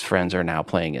his friends are now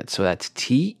playing it. So that's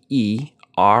Terraria.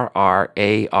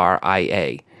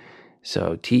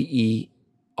 So Terraria.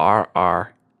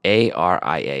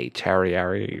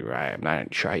 Terraria. I'm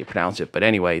not sure how you pronounce it, but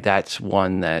anyway, that's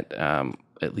one that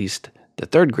at least the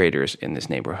third graders in this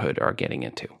neighborhood are getting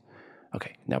into.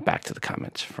 Okay, now back to the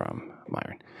comments from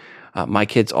Myron. My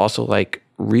kids also like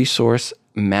resource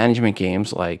management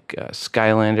games like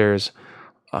Skylanders,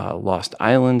 Lost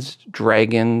Islands,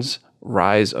 Dragons,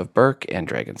 Rise of Berk, and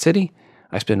Dragon City.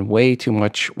 I spend way too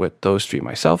much with those three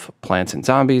myself. Plants and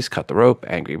Zombies, Cut the Rope,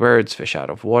 Angry Birds, Fish Out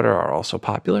of Water are also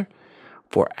popular.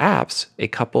 For apps, a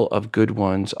couple of good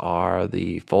ones are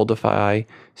the Foldify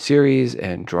series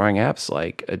and drawing apps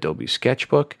like Adobe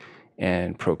Sketchbook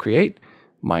and Procreate.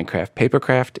 Minecraft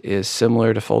Papercraft is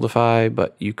similar to Foldify,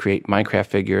 but you create Minecraft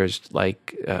figures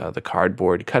like the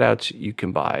cardboard cutouts you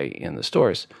can buy in the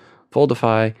stores.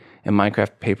 Foldify and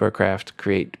Minecraft Papercraft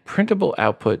create printable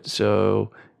output,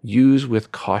 so use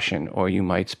with caution or you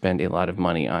might spend a lot of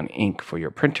money on ink for your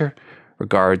printer.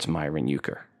 Regards, Myron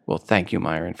Euchre. Well, thank you,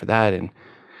 Myron, for that. And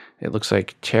it looks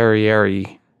like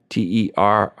Terraria,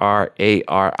 Terraria,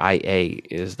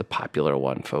 is the popular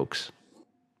one, folks.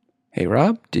 Hey,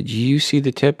 Rob, did you see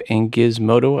the tip in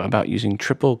Gizmodo about using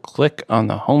triple click on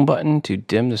the home button to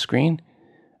dim the screen?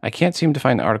 I can't seem to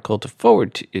find the article to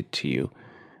forward it to you,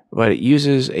 but it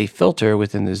uses a filter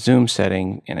within the zoom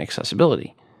setting in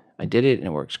accessibility. I did it and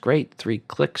it works great. 3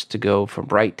 clicks to go from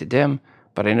bright to dim,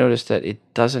 but I noticed that it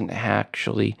doesn't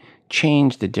actually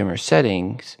change the dimmer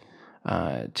settings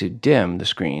to dim the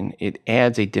screen. It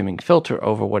adds a dimming filter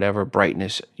over whatever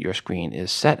brightness your screen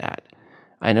is set at.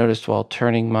 I noticed while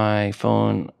turning my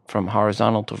phone from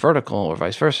horizontal to vertical or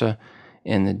vice versa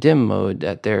in the dim mode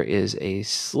that there is a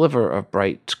sliver of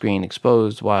bright screen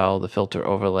exposed while the filter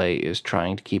overlay is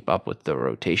trying to keep up with the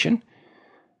rotation.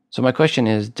 So my question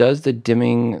is, does the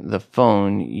dimming the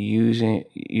phone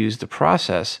use the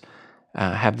process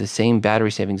have the same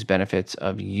battery savings benefits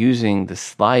of using the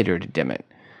slider to dim it?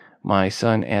 My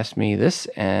son asked me this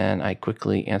and I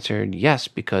quickly answered yes,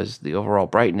 because the overall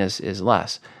brightness is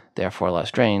less, therefore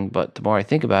less drain. But the more I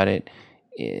think about it,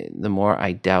 the more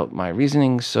I doubt my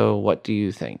reasoning. So what do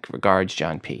you think? Regards,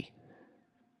 John P.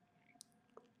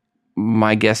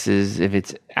 My guess is if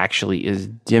it's actually is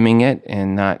dimming it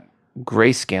and not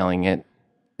grayscaling it,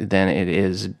 then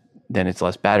it's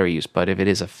less battery use. But if it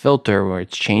is a filter where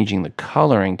it's changing the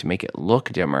coloring to make it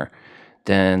look dimmer,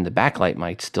 then the backlight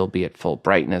might still be at full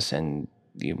brightness, and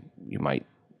you might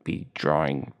be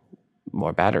drawing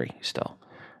more battery still.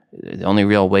 The only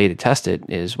real way to test it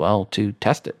is, well, to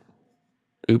test it.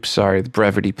 Oops, sorry, the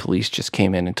brevity police just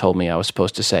came in and told me I was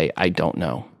supposed to say, I don't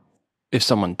know. If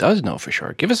someone does know for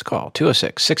sure, give us a call,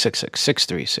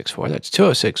 206-666-6364. That's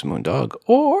 206-MOONDOG,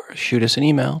 or shoot us an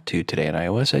email to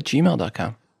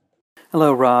todayinios@gmail.com.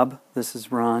 Hello, Rob. This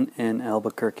is Ron in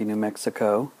Albuquerque, New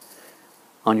Mexico.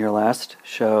 On your last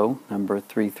show, number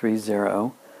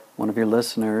 330, one of your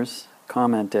listeners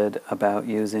commented about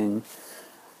using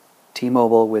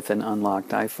T-Mobile with an unlocked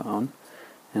iPhone,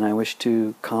 and I wish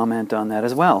to comment on that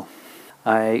as well.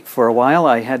 For a while,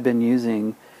 I had been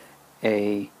using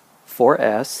a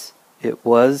 4S. It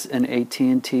was an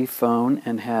AT&T phone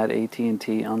and had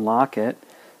AT&T unlock it,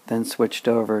 then switched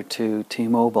over to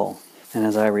T-Mobile. And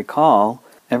as I recall,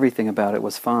 everything about it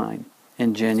was fine.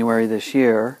 In January this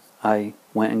year, I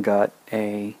went and got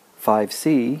a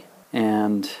 5C,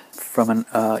 and from an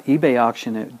eBay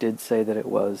auction, it did say that it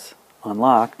was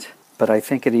unlocked, but I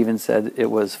think it even said it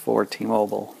was for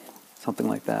T-Mobile, something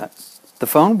like that. The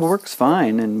phone works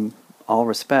fine in all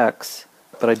respects,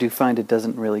 but I do find it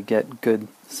doesn't really get good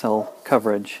cell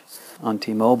coverage on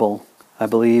T-Mobile. I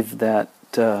believe that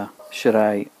should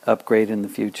I upgrade in the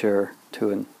future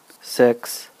to a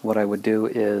 6, what I would do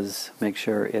is make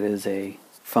sure it is a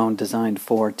phone designed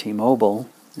for T-Mobile,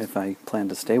 if I plan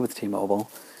to stay with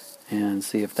T-Mobile, and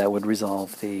see if that would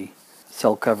resolve the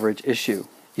cell coverage issue.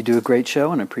 You do a great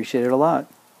show, and I appreciate it a lot.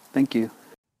 Thank you.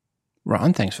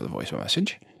 Ron, thanks for the voicemail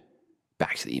message.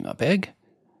 Back to the email bag.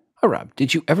 Oh, Rob,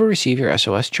 did you ever receive your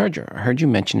SOS charger? I heard you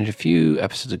mention it a few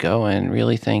episodes ago and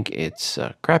really think it's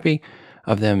crappy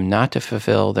of them not to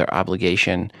fulfill their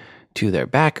obligation to their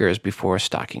backers before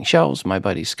stocking shelves. My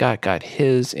buddy Scott got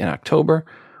his in October,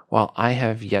 while I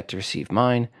have yet to receive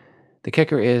mine. The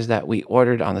kicker is that we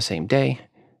ordered on the same day.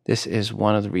 This is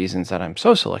one of the reasons that I'm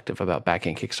so selective about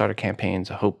backing Kickstarter campaigns.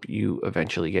 I hope you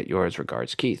eventually get yours.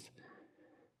 Regards, Keith.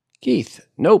 Keith,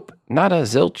 nope, not a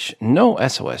zilch, no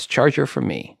SOS charger for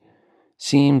me.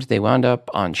 Seems they wound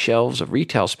up on shelves of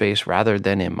retail space rather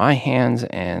than in my hands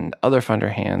and other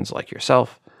funder hands like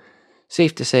yourself.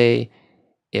 Safe to say,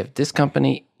 if this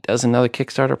company does another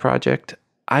Kickstarter project,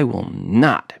 I will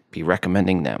not be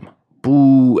recommending them.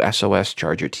 Boo, SOS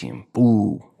charger team,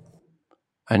 boo.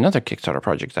 Another Kickstarter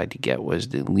project I did get was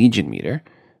the Legion meter,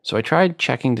 so I tried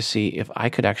checking to see if I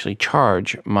could actually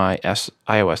charge my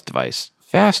iOS device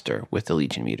faster with the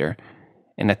Legion meter,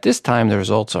 and at this time the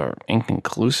results are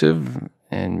inconclusive,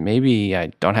 and maybe I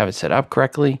don't have it set up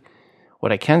correctly.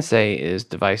 What I can say is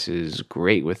the device is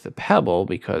great with the Pebble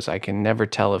because I can never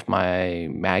tell if my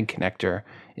mag connector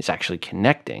is actually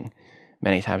connecting.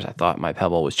 Many times I thought my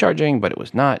Pebble was charging, but it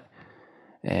was not.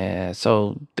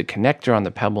 So the connector on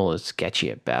the Pebble is sketchy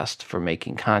at best for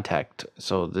making contact.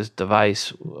 So this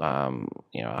device,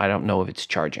 I don't know if it's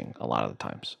charging a lot of the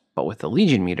times. But with the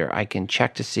Legion meter, I can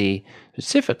check to see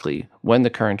specifically when the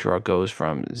current draw goes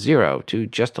from 0 to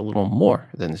just a little more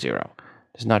than 0.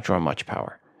 It does not draw much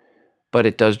power. But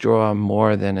it does draw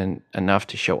more than enough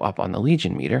to show up on the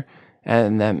Legion meter,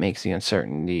 and that makes the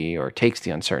uncertainty, or takes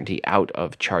the uncertainty out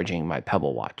of charging my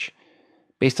Pebble watch.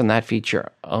 Based on that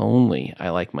feature only, I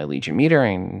like my Legion meter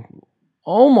and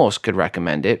almost could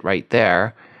recommend it right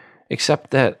there,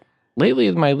 except that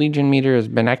lately my Legion meter has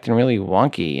been acting really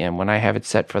wonky, and when I have it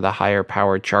set for the higher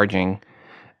power charging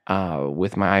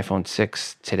with my iPhone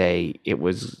 6 today, it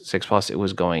was 6 Plus, it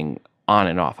was going on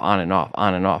and off, on and off,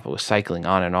 on and off. It was cycling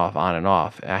on and off, on and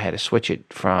off. I had to switch it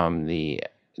from the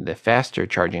faster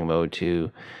charging mode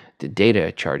to the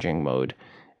data charging mode,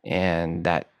 and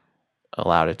that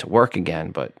allowed it to work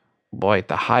again. But boy, at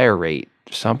the higher rate,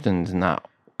 something's not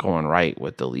going right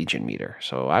with the Legion meter.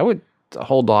 So I would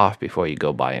hold off before you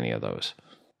go buy any of those.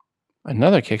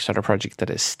 Another Kickstarter project that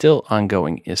is still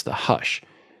ongoing is the Hush,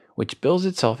 which bills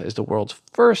itself as the world's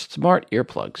first smart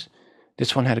earplugs.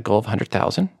 This one had a goal of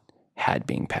 100,000, had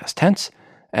being past tense,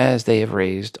 as they have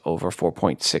raised over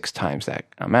 4.6 times that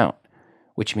amount,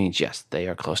 which means, yes, they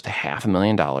are close to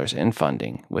 $500,000 in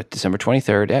funding, with December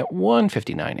 23rd at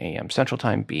 1:59 a.m. Central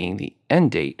Time being the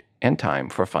end date and time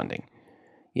for funding.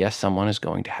 Yes, someone is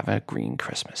going to have a green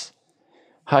Christmas.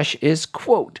 Hush is,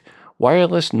 quote,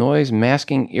 wireless noise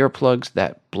masking earplugs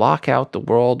that block out the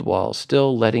world while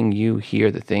still letting you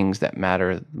hear the things that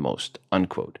matter most,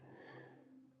 unquote.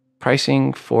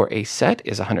 Pricing for a set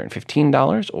is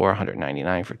 $115 or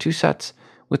 $199 for 2 sets,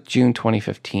 with June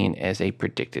 2015 as a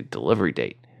predicted delivery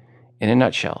date. In a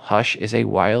nutshell, Hush is a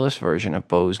wireless version of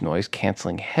Bose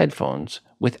noise-canceling headphones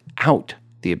without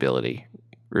the ability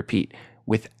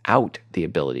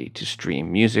to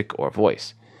stream music or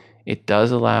voice. It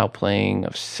does allow playing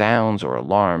of sounds or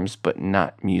alarms, but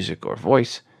not music or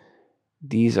voice.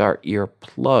 These are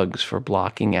earplugs for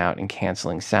blocking out and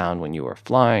canceling sound when you are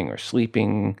flying or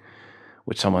sleeping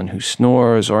with someone who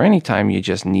snores, or anytime you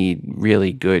just need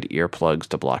really good earplugs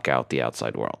to block out the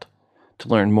outside world. To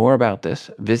learn more about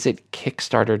this, visit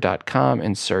Kickstarter.com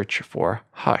and search for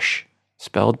Hush,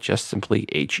 spelled just simply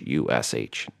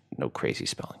Hush. No crazy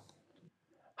spelling.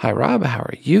 Hi, Rob. How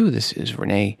are you? This is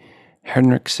Renee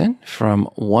Henriksen from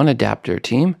One Adapter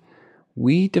Team.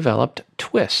 We developed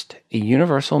Twist, a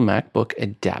universal MacBook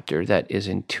adapter that is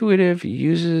intuitive,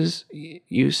 use,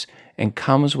 and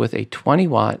comes with a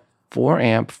 20-watt,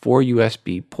 4-amp, 4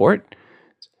 USB port.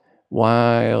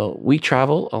 While we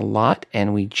travel a lot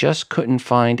and we just couldn't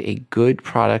find a good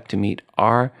product to meet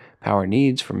our power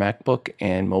needs for MacBook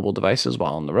and mobile devices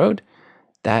while on the road,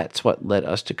 that's what led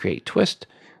us to create Twist.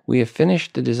 We have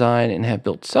finished the design and have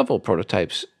built several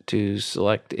prototypes to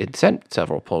selected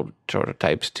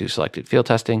field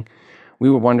testing. We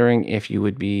were wondering if you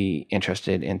would be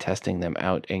interested in testing them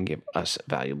out and give us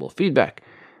valuable feedback.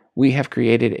 We have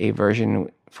created a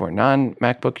version for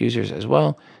non-MacBook users as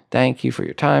well. Thank you for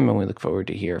your time, and we look forward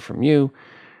to hear from you.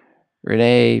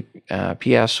 Renee,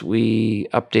 P.S. We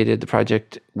updated the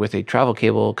project with a travel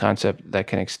cable concept that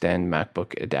can extend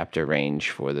MacBook adapter range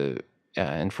for the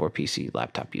and for PC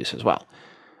laptop use as well.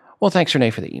 Well, thanks, Renee,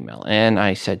 for the email. And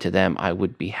I said to them I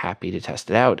would be happy to test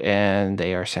it out, and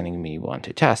they are sending me one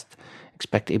to test.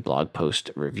 Expect a blog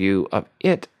post review of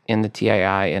it in the TII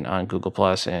and on Google+,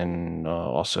 and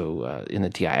also in the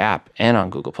TI app and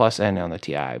on Google+, and on the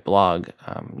TI blog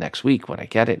next week when I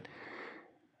get it.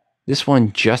 This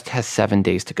one just has 7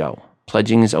 days to go.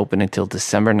 Pledging is open until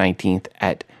December 19th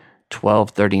at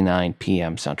 12:39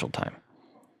 p.m. Central Time.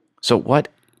 So what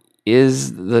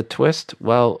is the Twist?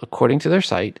 Well, according to their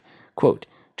site, quote,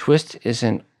 Twist is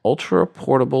an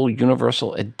ultra-portable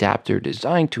universal adapter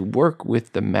designed to work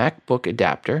with the MacBook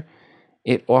adapter.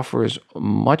 It offers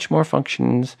much more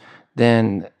functions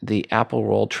than the Apple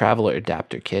Roll Traveler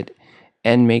Adapter Kit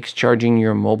and makes charging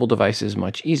your mobile devices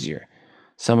much easier.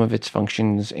 Some of its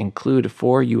functions include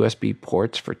 4 USB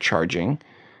ports for charging,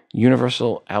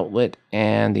 universal outlet,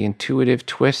 and the intuitive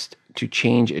twist to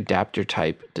change adapter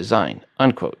type design,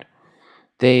 unquote.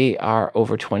 They are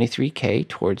over $23K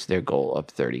towards their goal of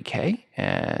 $30K,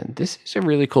 and this is a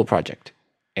really cool project.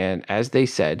 And as they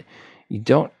said, you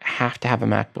don't have to have a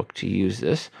MacBook to use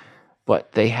this,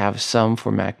 but they have some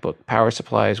for MacBook power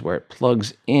supplies where it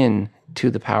plugs in to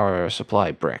the power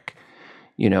supply brick.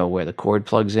 You know, where the cord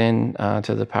plugs in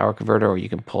to the power converter, or you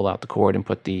can pull out the cord and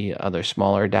put the other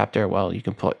smaller adapter. Well, you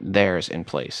can put theirs in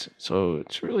place. So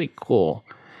it's really cool.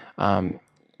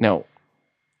 Now,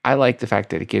 I like the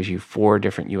fact that it gives you 4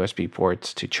 different USB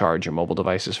ports to charge your mobile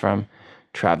devices from.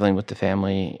 Traveling with the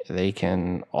family, they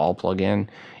can all plug in.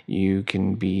 You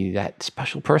can be that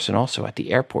special person also at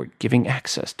the airport, giving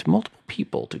access to multiple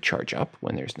people to charge up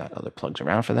when there's not other plugs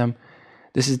around for them.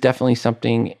 This is definitely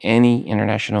something any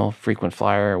international frequent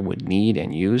flyer would need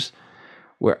and use.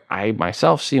 Where I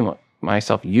myself see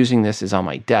myself using this is on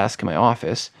my desk in my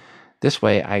office. This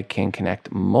way I can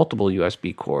connect multiple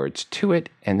USB cords to it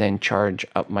and then charge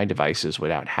up my devices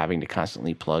without having to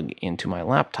constantly plug into my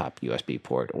laptop USB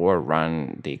port or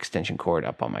run the extension cord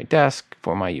up on my desk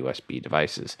for my USB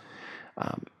devices.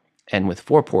 And with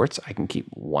 4 ports, I can keep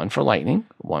one for Lightning,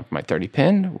 one for my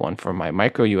 30-pin, one for my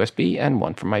micro USB, and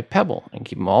one for my Pebble, and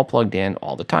keep them all plugged in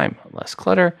all the time. Less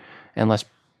clutter and less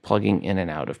plugging in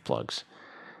and out of plugs.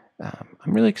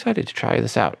 I'm really excited to try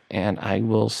this out, and I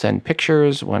will send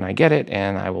pictures when I get it,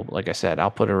 and I will, like I said,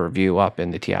 I'll put a review up in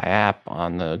the TI app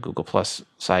on the Google Plus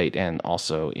site and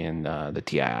also in the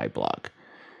TII blog.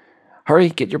 Hurry,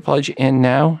 get your pledge in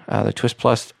now. The Twist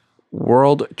Plus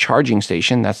World Charging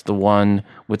Station, that's the one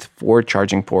with 4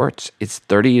 charging ports. It's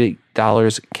 $30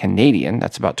 Canadian,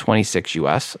 that's about 26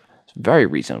 US. It's very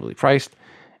reasonably priced.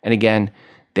 And again,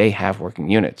 they have working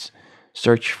units.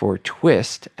 Search for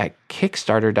Twist at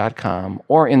Kickstarter.com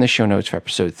or in the show notes for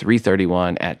episode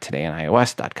 331 at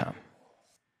todayandios.com.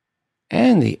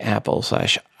 And the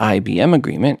Apple/IBM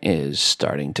agreement is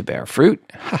starting to bear fruit.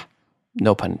 Ha!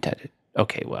 No pun intended.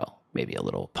 Okay, well, maybe a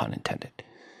little pun intended.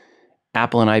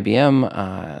 Apple and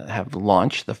IBM have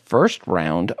launched the first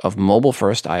round of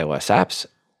mobile-first iOS apps.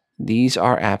 These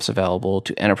are apps available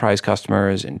to enterprise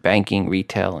customers in banking,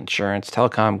 retail, insurance,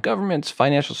 telecom, governments,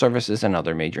 financial services, and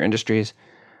other major industries.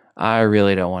 I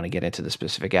really don't want to get into the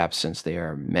specific apps since they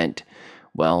are meant,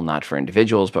 well, not for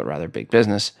individuals, but rather big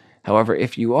business. However,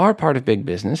 if you are part of big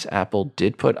business, Apple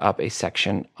did put up a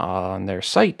section on their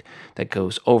site that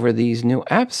goes over these new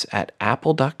apps at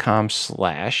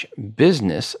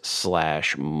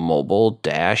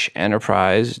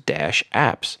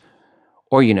apple.com/business/mobile-enterprise-apps.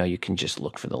 Or, you can just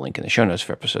look for the link in the show notes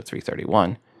for episode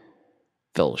 331.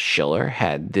 Phil Schiller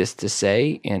had this to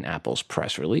say in Apple's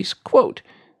press release, quote,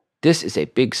 "This is a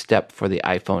big step for the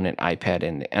iPhone and iPad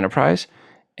in the enterprise,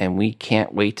 and we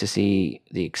can't wait to see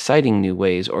the exciting new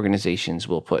ways organizations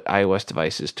will put iOS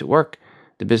devices to work.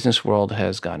 The business world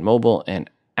has gone mobile, and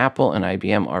Apple and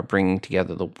IBM are bringing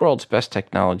together the world's best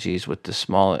technologies with the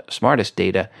smartest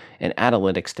data and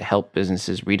analytics to help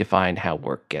businesses redefine how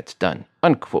work gets done,"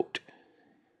 unquote.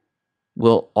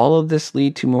 Will all of this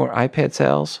lead to more iPad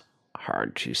sales?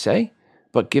 Hard to say,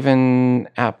 but given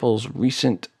Apple's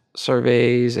recent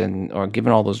surveys or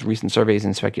given all those recent surveys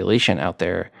and speculation out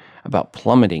there about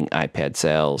plummeting iPad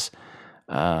sales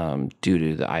due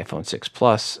to the iPhone 6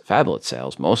 Plus phablet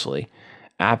sales mostly,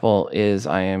 Apple is,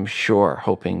 I am sure,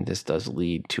 hoping this does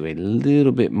lead to a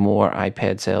little bit more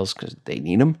iPad sales because they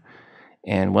need them.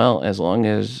 And, well, as long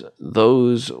as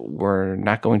those were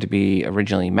not going to be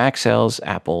originally Mac sales,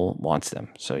 Apple wants them.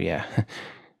 So, yeah,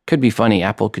 could be funny.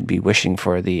 Apple could be wishing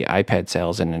for the iPad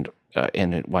sales, and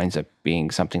it winds up being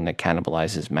something that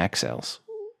cannibalizes Mac sales.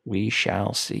 We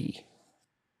shall see.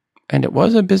 And it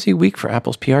was a busy week for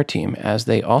Apple's PR team, as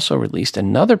they also released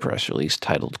another press release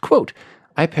titled, quote,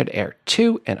 "iPad Air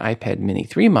 2 and iPad Mini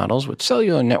 3 models with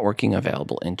cellular networking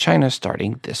available in China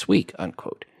starting this week,"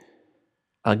 unquote.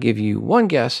 I'll give you one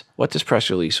guess what this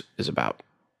press release is about.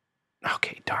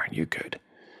 Okay, darn, you're good.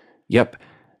 Yep,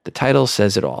 the title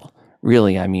says it all.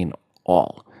 Really, I mean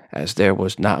all, as there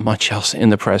was not much else in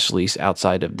the press release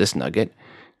outside of this nugget.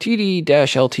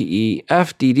 TD-LTE,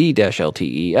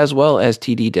 FDD-LTE, as well as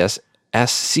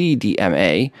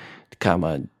TD-SCDMA,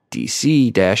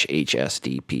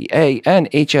 DC-HSDPA, and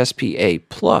HSPA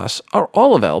Plus are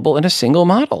all available in a single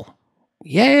model.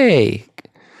 Yay!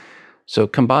 So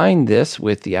combine this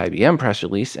with the IBM press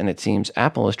release, and it seems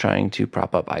Apple is trying to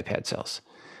prop up iPad sales.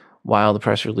 While the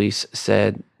press release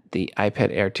said the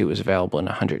iPad Air 2 is available in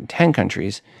 110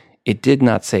 countries, it did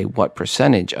not say what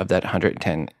percentage of that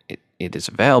 110 it is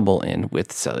available in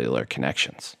with cellular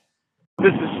connections.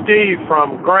 This is Steve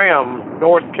from Graham,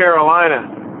 North Carolina.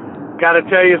 Got to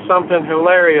tell you something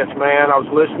hilarious, man. I was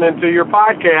listening to your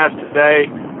podcast today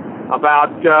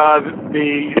about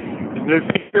the new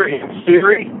feature in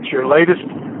Siri. It's your latest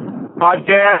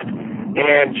podcast,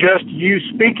 and just you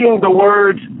speaking the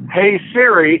words "Hey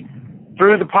Siri"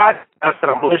 through the podcast that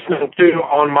I'm listening to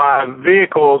on my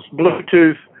vehicle's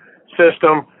Bluetooth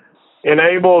system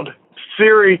enabled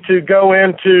Siri to go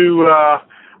into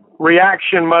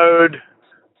reaction mode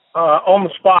on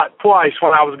the spot twice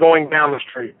when I was going down the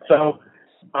street. So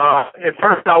at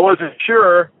first I wasn't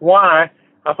sure why.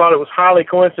 I thought it was highly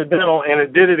coincidental, and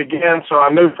it did it again, so I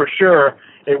knew for sure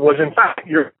it was, in fact,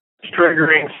 you're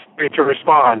triggering Siri to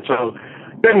respond. So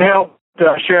couldn't help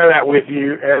to share that with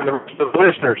you and the rest of the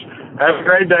listeners. Have a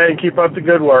great day and keep up the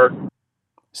good work.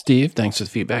 Steve, thanks for the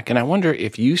feedback. And I wonder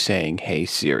if you saying "Hey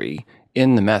Siri"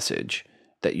 in the message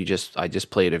that I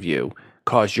just played of you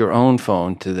caused your own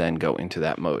phone to then go into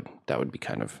that mode. That would be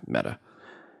kind of meta.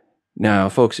 Now,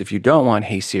 folks, if you don't want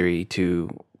 "Hey Siri"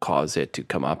 to cause it to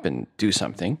come up and do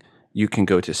something, you can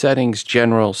go to Settings,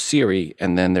 General, Siri,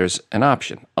 and then there's an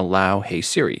option, Allow Hey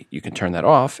Siri. You can turn that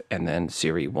off, and then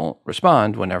Siri won't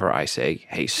respond whenever I say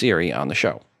 "Hey Siri" on the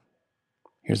show.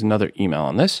 Here's another email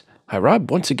on this. "Hi,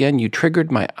 Rob. Once again, you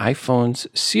triggered my iPhone's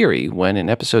Siri when in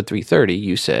episode 330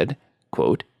 you said,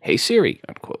 quote, 'Hey Siri,'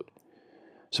 unquote.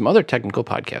 Some other technical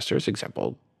podcasters,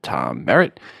 example Tom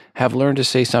Merritt, have learned to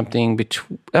say something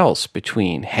else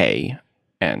between hey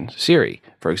and Siri.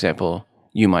 For example,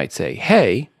 you might say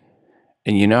hey,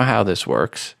 and you know how this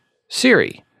works,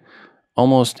 Siri.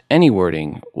 Almost any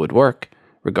wording would work.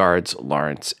 Regards,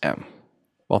 Lawrence M."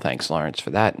 Well, thanks, Lawrence,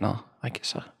 for that. And I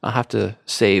guess I'll have to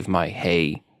save my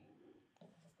hey,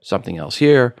 something else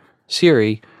here,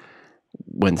 Siri,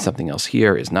 when something else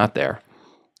here is not there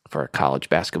for a college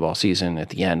basketball season at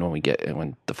the end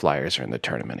when the Flyers are in the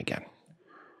tournament again.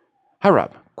 Hi,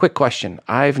 Rob. Quick question.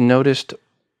 I've noticed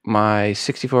my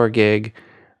 64 gig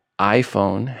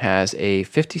iPhone has a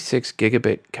 56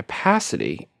 gigabit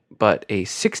capacity, but a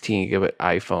 16 gigabit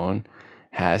iPhone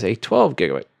has a 12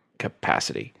 gigabit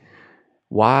capacity.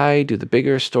 Why do the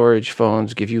bigger storage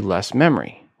phones give you less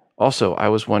memory? Also, I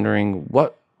was wondering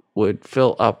what what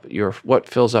fills up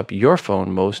your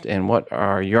phone most, and what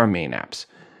are your main apps?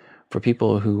 For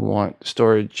people who want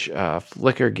storage,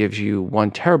 Flickr gives you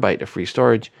 1 terabyte of free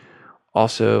storage.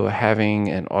 Also having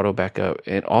an auto backup.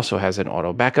 It also has an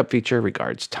auto backup feature.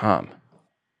 Regards, Tom.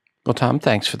 Well, Tom,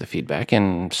 thanks for the feedback,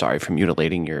 and sorry for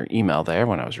mutilating your email there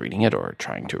when I was reading it or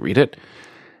trying to read it.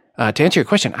 To answer your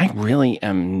question, I really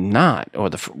am not, or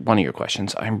one of your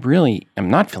questions, I really am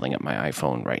not filling up my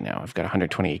iPhone right now. I've got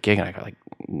 128 gig and I got like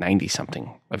 90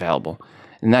 something available.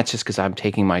 And that's just because I'm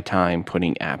taking my time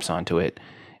putting apps onto it,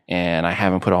 and I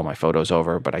haven't put all my photos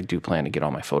over, but I do plan to get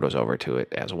all my photos over to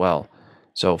it as well.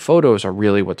 So photos are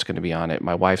really what's going to be on it.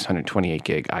 My wife's 128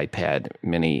 gig iPad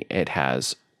mini, it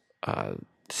has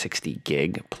 60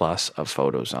 gig plus of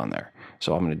photos on there.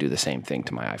 So I'm going to do the same thing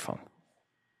to my iPhone.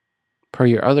 Per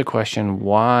your other question,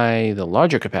 why the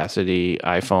larger capacity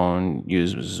iPhone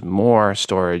uses more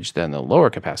storage than the lower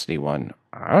capacity one,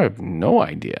 I have no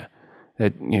idea.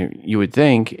 That you would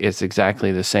think it's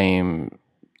exactly the same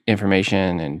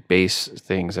information and base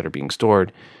things that are being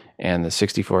stored, and the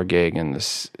 64 gig and the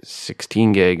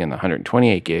 16 gig and the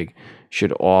 128 gig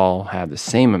should all have the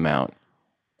same amount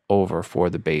over for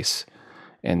the base.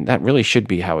 And that really should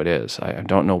be how it is. I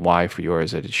don't know why for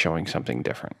yours it is showing something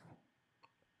different.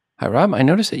 Hi, Rob. I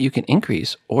noticed that you can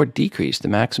increase or decrease the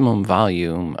maximum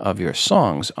volume of your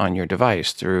songs on your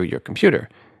device through your computer.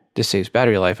 This saves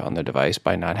battery life on the device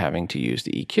by not having to use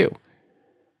the EQ.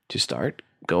 To start,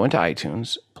 go into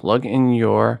iTunes, plug in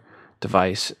your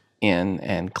device in,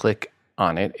 and click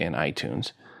on it in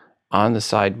iTunes. On the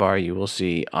sidebar, you will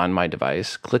see On My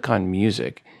Device. Click on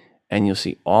Music, and you'll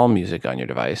see all music on your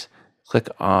device. Click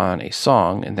on a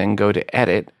song, and then go to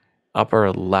Edit,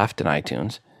 upper left in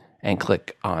iTunes, and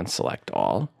click on Select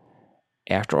All.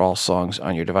 After all songs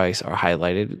on your device are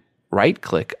highlighted,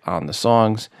 right-click on the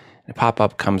songs. A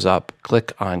pop-up comes up.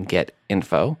 Click on Get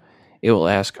Info. It will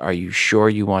ask, are you sure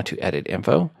you want to edit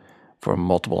info? For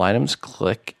multiple items,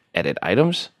 click Edit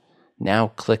Items. Now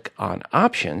click on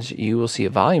Options. You will see a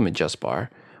volume adjust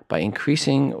bar. By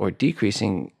increasing or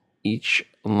decreasing, each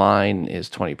line is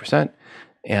 20%.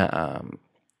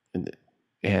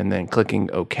 And then clicking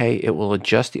OK, it will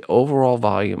adjust the overall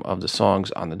volume of the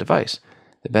songs on the device.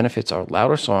 The benefits are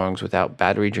louder songs without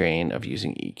battery drain of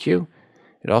using EQ.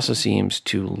 It also seems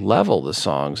to level the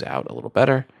songs out a little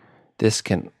better. This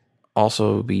can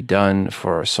also be done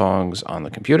for songs on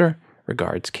the computer.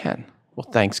 Regards, Ken. Well,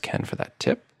 thanks, Ken, for that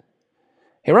tip.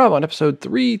 Hey, Rob, on episode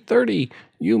 330,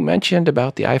 you mentioned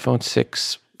about the iPhone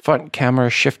 6 front camera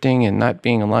shifting and not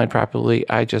being aligned properly.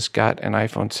 I just got an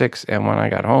iPhone 6, and when I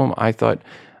got home, I thought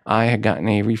I had gotten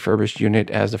a refurbished unit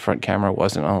as the front camera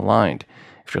wasn't aligned.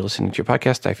 After listening to your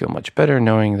podcast, I feel much better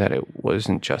knowing that it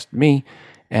wasn't just me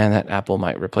and that Apple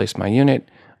might replace my unit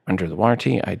under the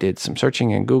warranty. I did some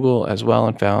searching in Google as well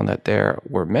and found that there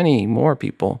were many more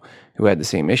people who had the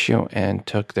same issue and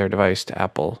took their device to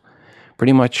Apple.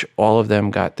 Pretty much all of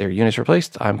them got their units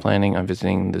replaced. I'm planning on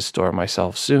visiting the store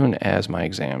myself soon as my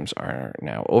exams are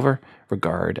now over.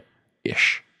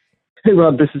 Regard-ish. Hey,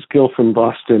 Rob, this is Gil from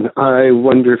Boston. I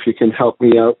wonder if you can help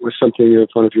me out with something if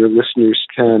one of your listeners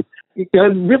can.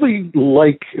 I'd really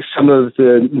like some of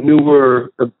the newer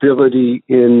ability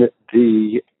in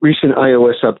the recent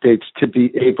iOS updates to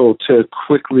be able to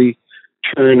quickly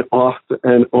turn off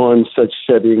and on such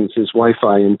settings as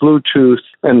Wi-Fi and Bluetooth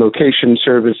and location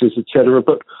services, etc.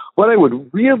 But what I would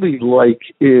really like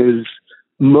is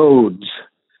modes.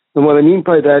 And what I mean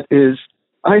by that is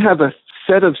I have a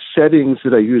set of settings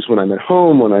that I use when I'm at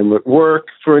home, when I'm at work.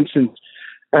 For instance,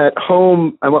 at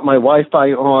home, I want my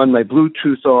Wi-Fi on, my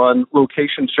Bluetooth on,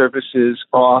 location services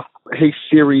off. Hey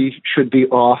Siri should be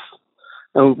off.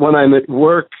 And when I'm at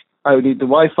work, I would need the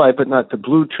Wi-Fi, but not the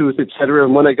Bluetooth, etc.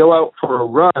 And when I go out for a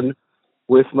run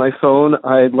with my phone,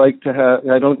 I'd like to have,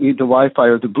 I don't need the Wi-Fi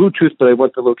or the Bluetooth, but I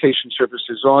want the location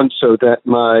services on so that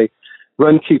my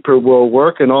Runkeeper will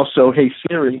work. And also, Hey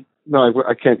Siri. No,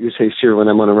 I can't use Hey Siri when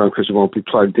I'm on a run because it won't be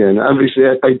plugged in. Obviously,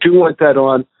 I do want that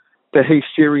on, the Hey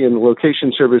Siri and the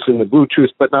location service and the Bluetooth,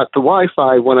 but not the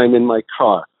Wi-Fi when I'm in my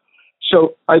car.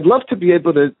 So I'd love to be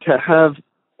able to have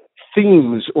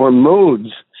themes or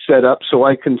modes set up so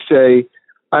I can say,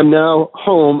 I'm now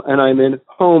home and I'm in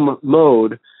home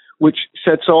mode, which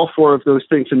sets all four of those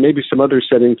things and maybe some other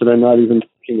settings that I'm not even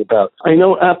thinking about. I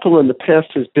know Apple in the past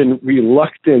has been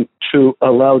reluctant to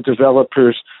allow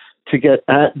developers to get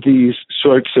at these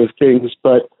sorts of things,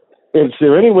 but is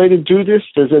there any way to do this?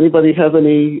 Does anybody have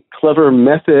any clever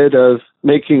method of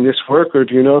making this work, or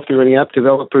do you know if there are any app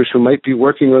developers who might be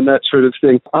working on that sort of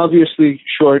thing? Obviously,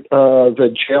 short of a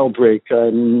jailbreak,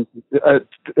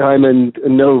 I'm in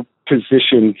no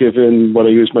position, given what I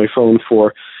use my phone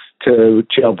for, to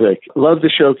jailbreak. Love the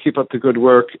show. Keep up the good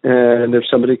work. And if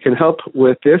somebody can help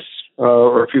with this,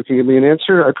 or if you can give me an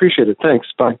answer, I appreciate it. Thanks.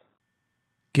 Bye.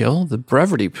 Gil, the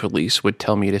brevity police would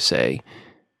tell me to say,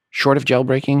 short of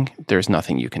jailbreaking, there's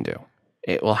nothing you can do.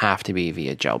 It will have to be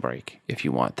via jailbreak if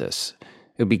you want this.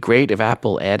 It would be great if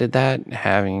Apple added that,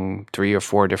 having 3 or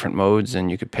 4 different modes,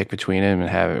 and you could pick between them and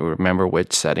have it remember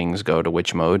which settings go to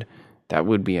which mode. That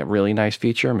would be a really nice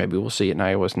feature. Maybe we'll see it in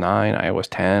iOS 9, iOS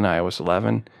 10, iOS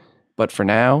 11. But for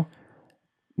now,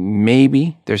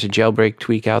 maybe there's a jailbreak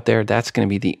tweak out there. That's going to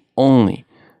be the only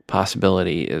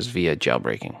possibility is via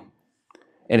jailbreaking.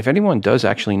 And if anyone does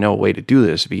actually know a way to do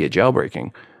this via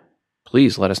jailbreaking,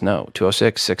 please let us know.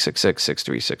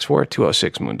 206-666-6364,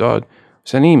 206-MOONDOG.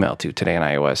 Send an email to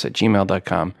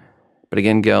todayonios@gmail.com. But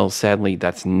again, Gil, sadly,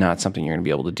 that's not something you're going to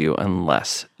be able to do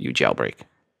unless you jailbreak.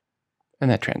 And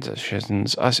that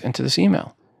transitions us into this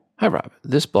email. Hi, Rob.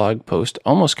 This blog post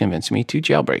almost convinced me to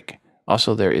jailbreak.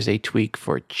 Also, there is a tweak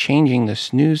for changing the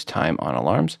snooze time on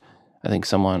alarms. I think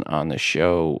someone on the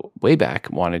show way back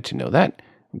wanted to know that.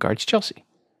 Regards, Chelsea.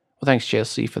 Well, thanks,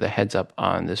 Chelsea, for the heads up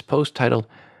on this post titled,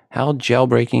 How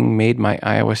Jailbreaking Made My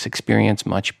iOS Experience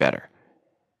Much Better.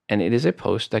 And it is a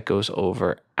post that goes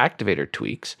over activator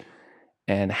tweaks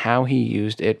and how he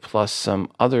used it, plus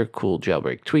some other cool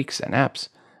jailbreak tweaks and apps.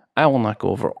 I will not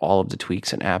go over all of the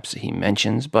tweaks and apps that he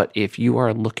mentions, but if you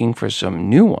are looking for some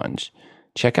new ones,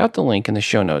 check out the link in the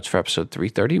show notes for episode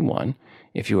 331.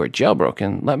 If you are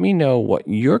jailbroken, let me know what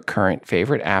your current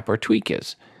favorite app or tweak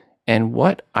is, and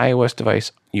what iOS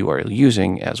device you are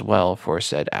using as well for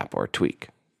said app or tweak.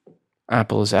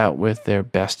 Apple is out with their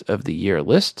best of the year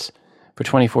lists. For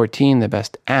 2014, the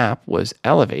best app was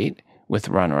Elevate, with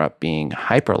runner-up being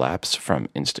Hyperlapse from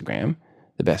Instagram.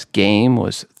 The best game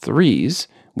was Threes,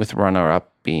 with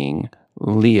runner-up being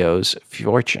Leo's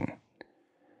Fortune.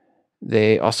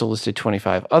 They also listed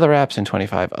 25 other apps and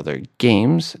 25 other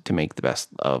games to make the best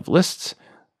of lists.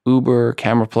 Uber,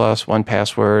 Camera Plus,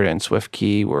 1Password, and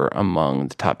SwiftKey were among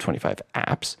the top 25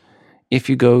 apps. If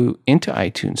you go into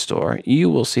iTunes Store, you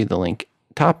will see the link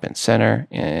top and center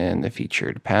in the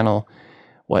featured panel.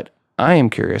 What I am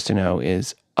curious to know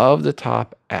is, of the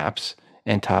top apps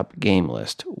and top game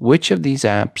list, which of these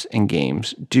apps and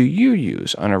games do you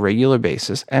use on a regular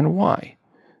basis and why?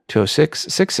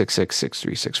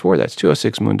 206-666-6364. That's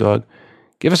 206-MOONDOG.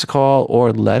 Give us a call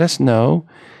or let us know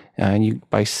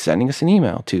by sending us an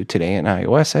email to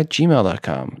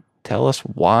todayinios@gmail.com. Tell us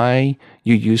why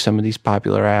you use some of these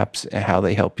popular apps and how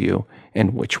they help you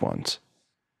and which ones.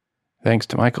 Thanks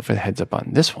to Michael for the heads up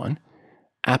on this one.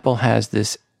 Apple has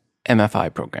this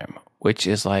MFI program, which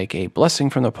is like a blessing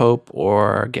from the Pope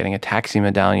or getting a taxi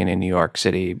medallion in New York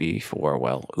City before,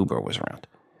 well, Uber was around.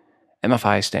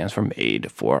 MFI stands for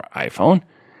Made for iPhone.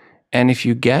 And if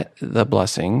you get the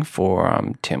blessing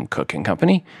for Tim Cook and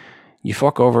Company, you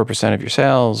fork over 1% of your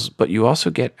sales, but you also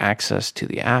get access to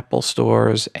the Apple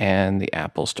stores and the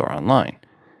Apple Store online.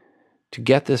 To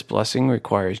get this blessing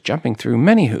requires jumping through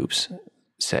many hoops.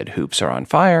 Said hoops are on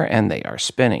fire and they are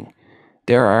spinning.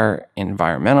 There are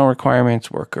environmental requirements,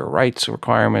 worker rights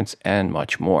requirements, and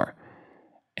much more.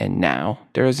 And now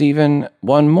there's even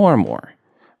one more.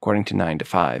 According to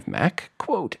 9to5Mac,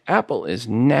 quote, Apple is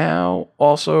now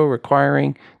also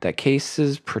requiring that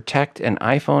cases protect an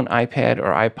iPhone, iPad,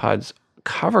 or iPod's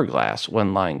cover glass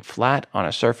when lying flat on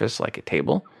a surface like a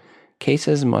table.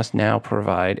 Cases must now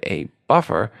provide a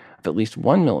buffer of at least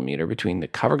 1 millimeter between the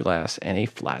cover glass and a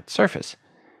flat surface.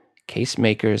 Case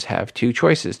makers have 2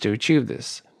 choices to achieve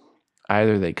this.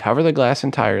 Either they cover the glass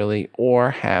entirely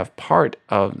or have part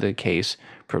of the case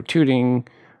protruding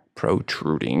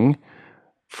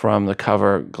from the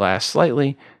cover glass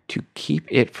slightly to keep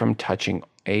it from touching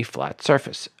a flat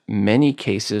surface. Many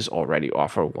cases already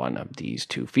offer one of these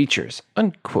 2 features,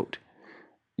 unquote.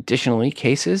 Additionally,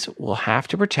 cases will have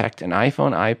to protect an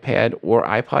iPhone, iPad, or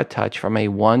iPod Touch from a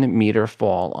 1 meter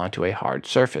fall onto a hard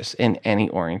surface in any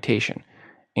orientation,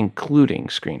 including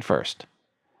screen first.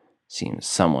 Seems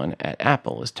someone at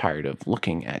Apple is tired of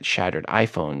looking at shattered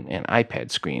iPhone and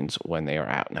iPad screens when they are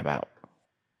out and about.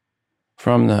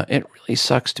 From the It Really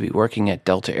Sucks to Be Working at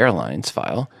Delta Airlines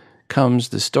file comes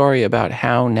the story about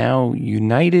how now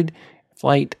United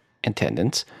flight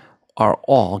attendants are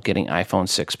all getting iPhone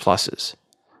 6 Pluses.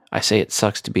 I say it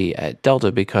sucks to be at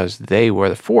Delta because they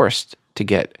were forced to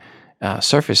get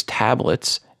Surface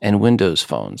tablets and Windows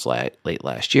phones late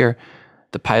last year.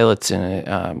 The pilots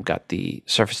got the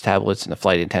Surface tablets and the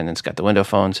flight attendants got the Windows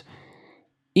phones,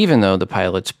 even though the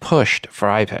pilots pushed for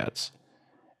iPads.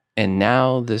 And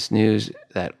now this news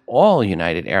that all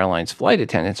United Airlines flight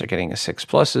attendants are getting a 6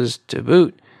 Pluses to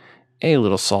boot, a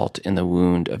little salt in the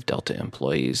wound of Delta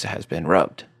employees has been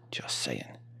rubbed. Just saying.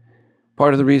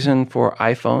 Part of the reason for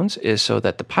iPhones is so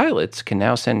that the pilots can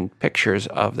now send pictures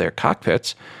of their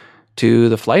cockpits to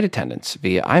the flight attendants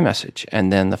via iMessage,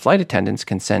 and then the flight attendants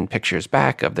can send pictures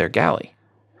back of their galley.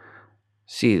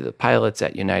 See, the pilots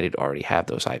at United already have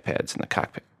those iPads in the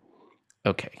cockpit.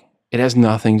 Okay, it has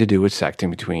nothing to do with sexting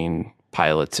between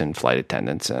pilots and flight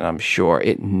attendants, and I'm sure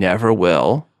it never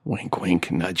will. Wink,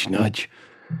 wink, nudge, nudge.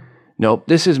 Nope,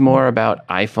 this is more about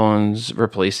iPhones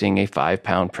replacing a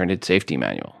 5-pound printed safety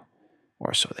manual,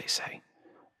 or so they say.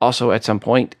 Also, at some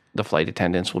point, the flight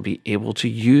attendants will be able to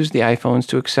use the iPhones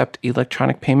to accept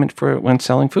electronic payment for when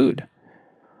selling food.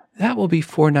 That will be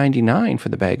 $4.99 for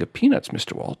the bag of peanuts,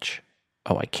 Mr. Walsh.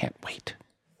 Oh, I can't wait.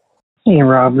 Hey,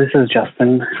 Rob, this is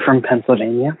Justin from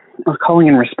Pennsylvania. I was calling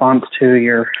in response to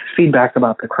your feedback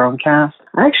about the Chromecast.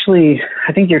 I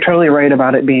think you're totally right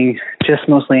about it being just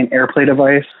mostly an AirPlay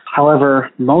device. However,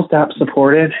 most apps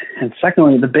support it. And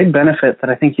secondly, the big benefit that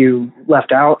I think you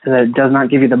left out is that it does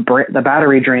not give you the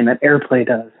battery drain that AirPlay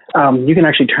does. You can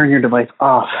actually turn your device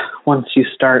off once you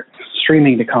start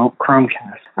streaming to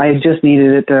Chromecast. I just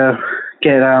needed it to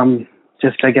get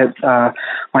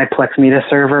my Plex Media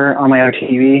server on my other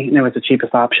TV, and it was the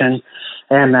cheapest option.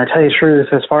 And to tell you the truth,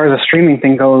 as far as the streaming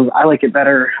thing goes, I like it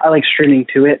better. I like streaming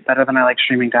to it better than I like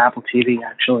streaming to Apple TV,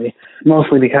 actually.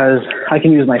 Mostly because I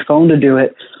can use my phone to do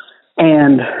it,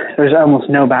 and there's almost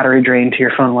no battery drain to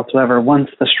your phone whatsoever. Once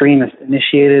the stream is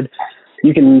initiated,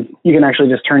 you can actually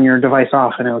just turn your device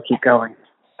off and it'll keep going.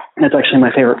 That's actually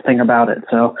my favorite thing about it.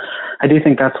 So I do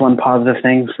think that's one positive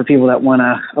thing for people that want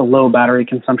a low battery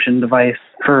consumption device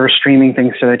for streaming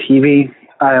things to their TV.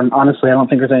 Honestly, I don't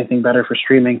think there's anything better for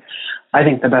streaming. I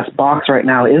think the best box right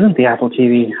now isn't the Apple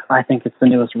TV. I think it's the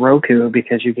newest Roku,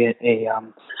 because you get a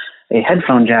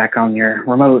headphone jack on your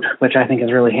remote, which I think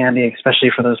is really handy,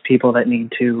 especially for those people that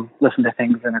need to listen to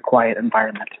things in a quiet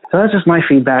environment. So that's just my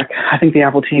feedback. I think the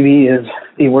Apple TV is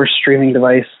the worst streaming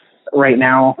device right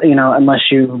now, unless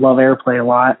you love AirPlay a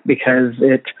lot, because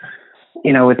it's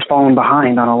fallen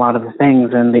behind on a lot of the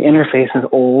things, and the interface is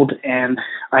old, and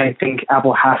I think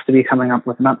Apple has to be coming up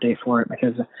with an update for it,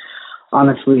 because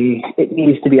honestly, it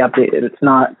needs to be updated.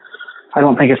 I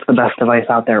don't think it's the best device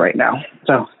out there right now.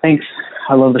 So thanks.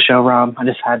 I love the show, Rob. I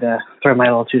just had to throw my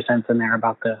little 2 cents in there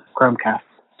about the Chromecast.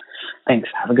 Thanks.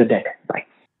 Have a good day. Bye.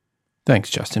 Thanks,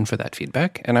 Justin, for that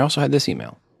feedback. And I also had this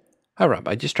email. Hi, Rob.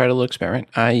 I just tried a little experiment.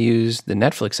 I used the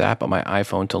Netflix app on my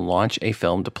iPhone to launch a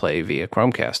film to play via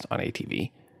Chromecast on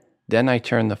ATV. Then I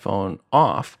turned the phone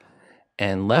off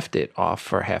and left it off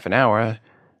for half an hour.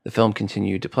 The film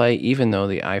continued to play even though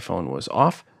the iPhone was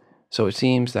off. So it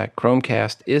seems that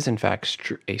Chromecast is in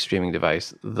fact a streaming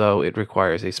device, though it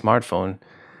requires a smartphone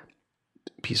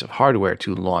piece of hardware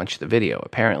to launch the video.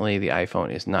 Apparently, the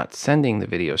iPhone is not sending the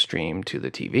video stream to the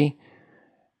TV.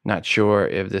 Not sure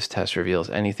if this test reveals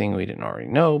anything we didn't already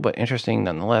know, but interesting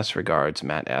nonetheless. Regards,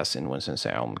 Matt S. in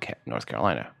Winston-Salem, North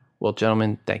Carolina. Well,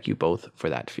 gentlemen, thank you both for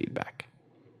that feedback.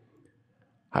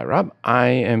 Hi, Rob. I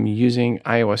am using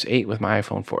iOS 8 with my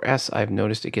iPhone 4S. I've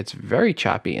noticed it gets very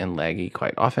choppy and laggy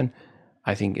quite often.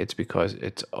 I think it's because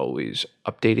it's always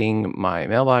updating my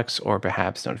mailbox or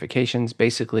perhaps notifications.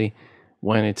 Basically,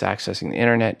 when it's accessing the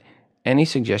internet, any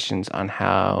suggestions on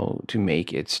how to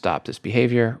make it stop this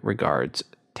behavior? Regards,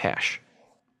 Tash.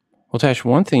 Well, Tash,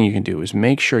 one thing you can do is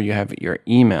make sure you have your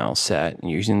email set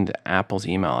using the Apple's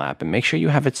email app, and make sure you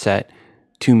have it set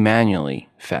to manually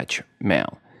fetch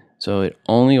mail. So it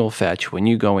only will fetch when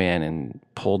you go in and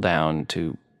pull down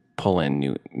to pull in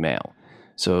new mail.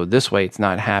 So this way it's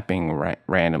not happening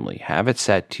randomly. Have it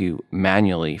set to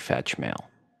manually fetch mail.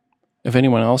 If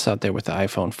anyone else out there with the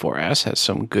iPhone 4S has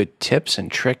some good tips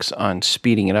and tricks on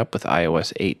speeding it up with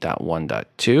iOS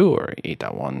 8.1.2 or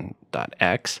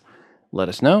 8.1.x, let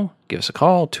us know. Give us a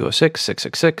call,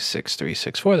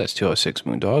 206-666-6364. That's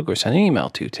 206-MOONDOG, or send an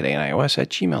email to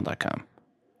todayinios@gmail.com.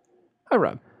 Hi,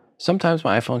 Rob. Sometimes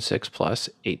my iPhone 6 Plus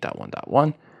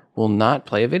 8.1.1 will not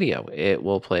play a video. It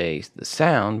will play the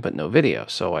sound, but no video.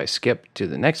 So I skip to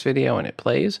the next video and it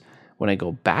plays. When I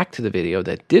go back to the video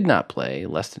that did not play,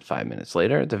 less than 5 minutes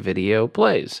later, the video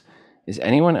plays. Is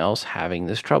anyone else having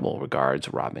this trouble?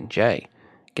 Regards, Robin J.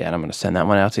 Again, I'm going to send that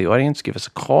one out to the audience. Give us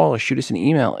a call or shoot us an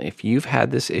email if you've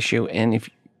had this issue, and if,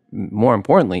 more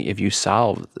importantly, if you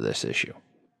solved this issue.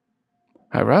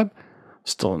 Hi, Rob.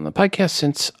 Still in the podcast.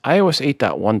 Since iOS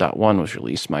 8.1.1 was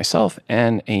released, myself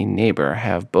and a neighbor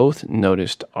have both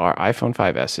noticed our iPhone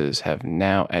 5S's have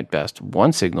now at best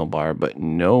one signal bar, but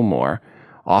no more,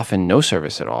 often no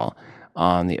service at all,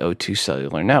 on the O2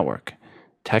 cellular network.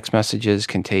 Text messages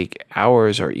can take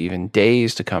hours or even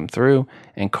days to come through,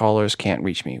 and callers can't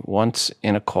reach me. Once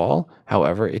in a call,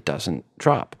 however, it doesn't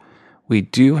drop. We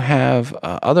do have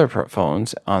other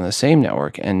phones on the same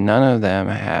network, and none of them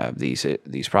have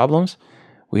these problems.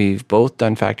 We've both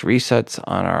done factory resets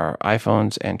on our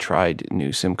iPhones and tried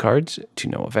new SIM cards to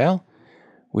no avail.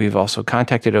 We've also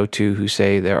contacted O2, who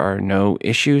say there are no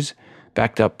issues,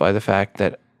 backed up by the fact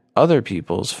that other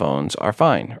people's phones are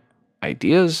fine.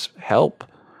 Ideas? Help.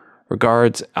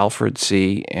 Regards, Alfred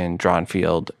C. in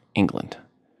Dronfield, England.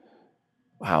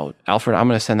 Wow, Alfred, I'm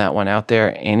going to send that one out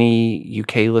there. Any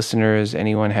UK listeners,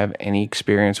 anyone have any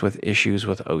experience with issues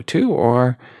with O2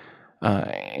 or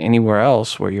anywhere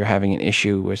else where you're having an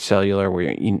issue with cellular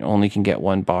where you only can get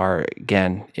one bar?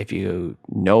 Again, if you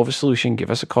know of a solution, give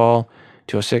us a call,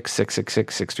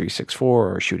 206-666-6364,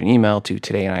 or shoot an email to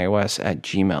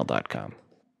todayinios@gmail.com.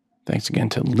 Thanks again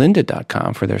to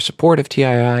lynda.com for their support of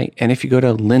TII. And if you go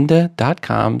to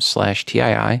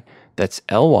lynda.com/TII, that's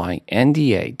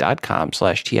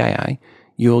lynda.com/TII,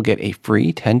 you will get a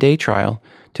free 10-day trial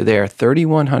to their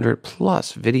 3,100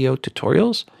 plus video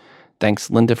tutorials. Thanks,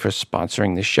 Lynda, for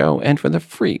sponsoring this show and for the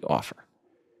free offer.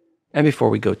 And before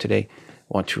we go today, I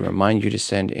want to remind you to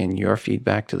send in your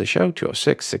feedback to the show,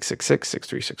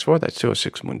 206-666-6364. That's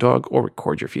 206-Moondog, or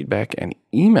record your feedback and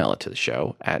email it to the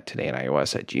show at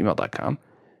todayinios@gmail.com.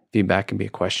 Feedback can be a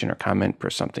question or comment for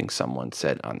something someone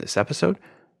said on this episode,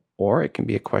 or it can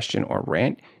be a question or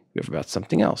rant you have about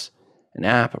something else. An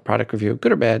app, a product review,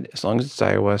 good or bad, as long as it's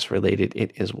iOS related,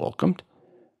 it is welcomed.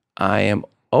 I am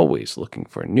always looking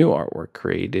for new artwork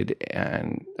created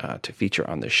and to feature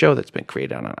on the show that's been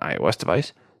created on an iOS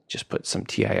device. Just put some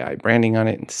TII branding on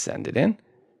it and send it in.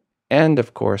 And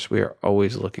of course, we are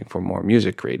always looking for more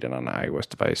music created on an iOS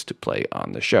device to play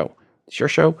on the show. It's your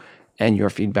show, and your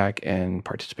feedback and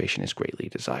participation is greatly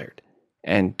desired.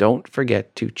 And don't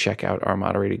forget to check out our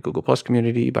moderated Google Plus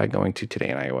community by going to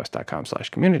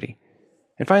todayinios.com/community.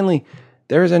 And finally,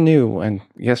 there is a new, and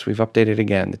yes, we've updated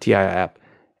again, the TII app.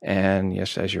 And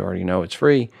yes, as you already know, it's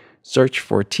free. Search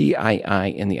for TII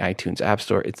in the iTunes App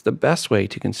Store. It's the best way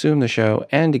to consume the show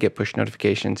and to get push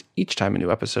notifications each time a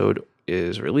new episode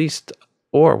is released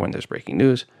or when there's breaking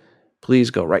news.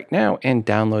 Please go right now and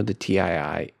download the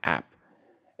TII app.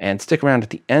 And stick around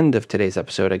at the end of today's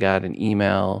episode. I got an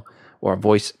email or a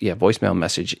voicemail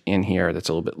message in here that's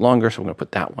a little bit longer, so I'm going to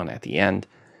put that one at the end.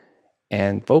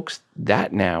 And folks,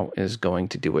 that now is going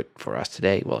to do it for us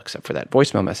today. Well, except for that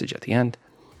voicemail message at the end.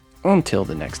 Until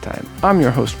the next time, I'm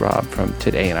your host, Rob, from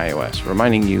Today in iOS,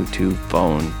 reminding you to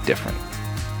phone different.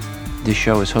 This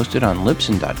show is hosted on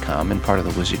Libsyn.com and part of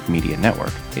the Wizard Media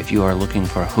Network. If you are looking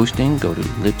for hosting, go to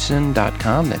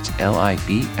Libsyn.com, that's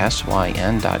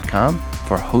Libsyn.com,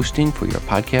 for hosting for your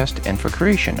podcast and for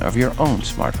creation of your own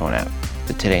smartphone app.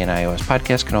 The Today in iOS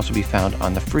podcast can also be found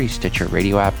on the free Stitcher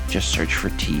radio app. Just search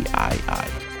for TII.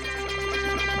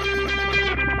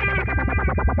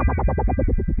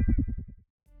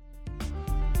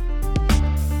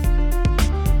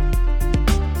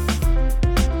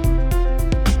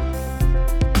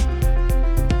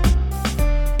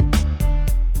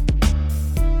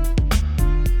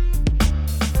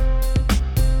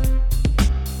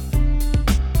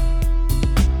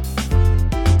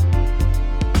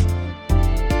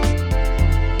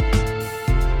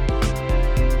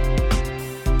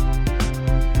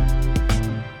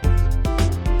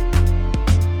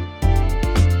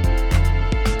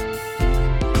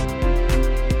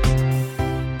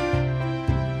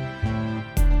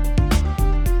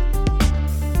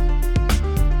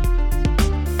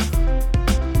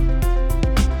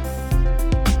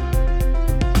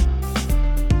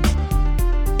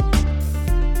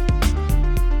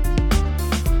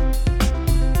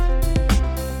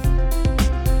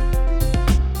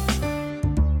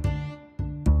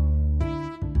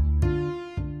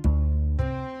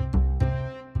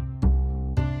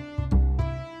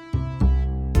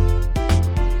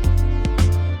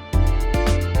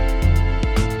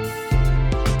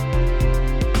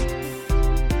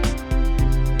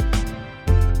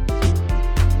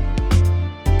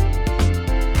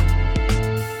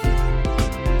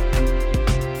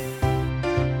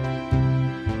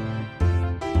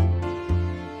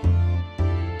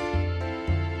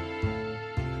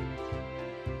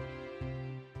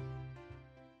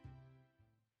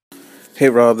 Hey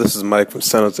Rob, this is Mike from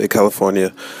San Jose,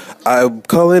 California. I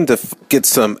call in to get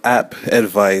some app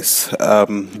advice.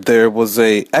 It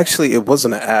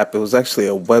wasn't an app, it was actually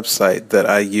a website that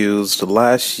I used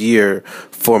last year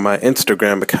for my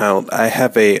Instagram account. I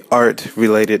have a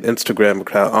art-related Instagram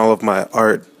account. All of my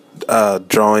art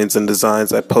drawings and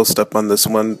designs I post up on this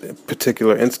one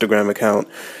particular Instagram account.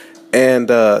 And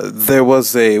there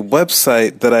was a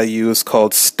website that I used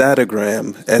called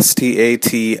Statigram,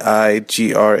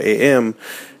 Statigram,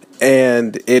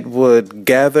 and it would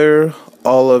gather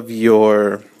all of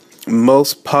your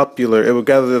most popular, it would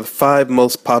gather the 5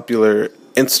 most popular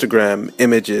Instagram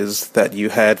images that you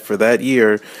had for that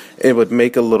year. It would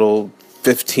make a little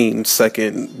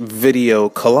 15-second video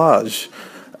collage.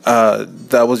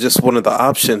 That was just one of the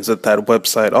options that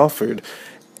website offered,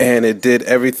 and it did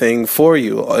everything for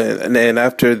you. And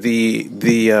after the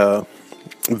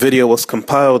video was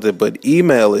compiled, it would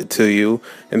email it to you,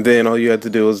 and then all you had to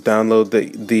do was download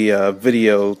the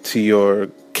video to your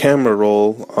camera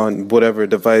roll on whatever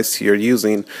device you're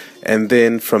using, and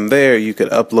then from there you could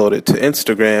upload it to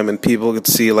Instagram, and people could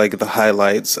see like the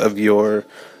highlights of your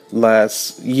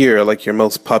last year, like your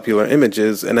most popular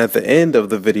images, and at the end of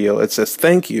the video it says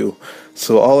thank you.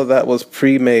 So all of that was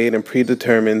pre-made and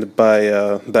predetermined by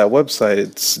that website.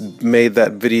 It's made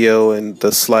that video and the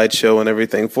slideshow and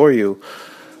everything for you.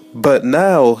 But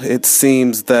now it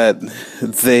seems that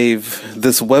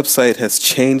this website has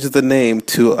changed the name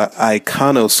to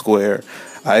Iconosquare,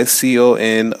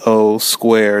 ICONO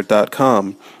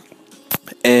square.com,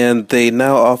 and they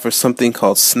now offer something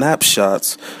called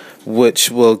snapshots,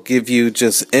 which will give you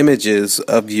just images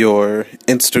of your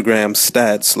Instagram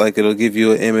stats. Like it'll give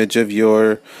you an image of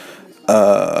your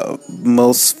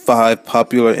most 5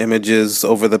 popular images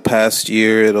over the past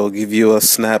year. It'll give you a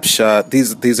snapshot.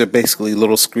 These are basically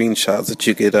little screenshots that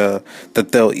you get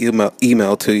that they'll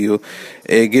email to you.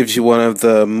 It gives you one of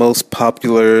the most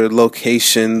popular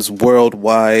locations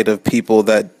worldwide of people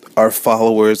that are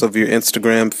followers of your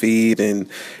Instagram feed, and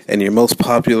your most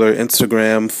popular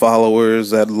Instagram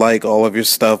followers that like all of your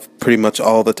stuff pretty much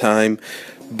all the time.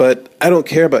 But I don't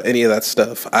care about any of that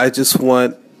stuff. I just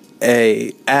want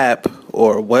a app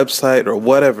or a website or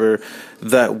whatever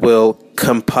that will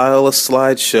compile a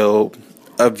slideshow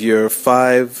of your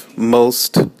 5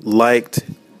 most liked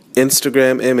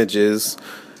Instagram images.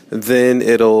 Then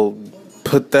it'll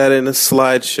put that in a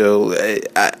slideshow.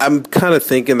 I'm kind of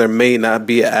thinking there may not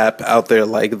be an app out there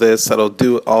like this that'll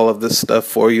do all of this stuff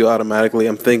for you automatically.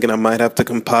 I'm thinking I might have to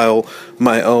compile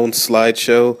my own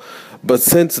slideshow. But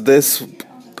since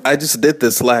I just did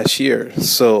this last year,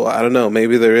 so I don't know,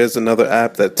 maybe there is another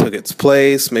app that took its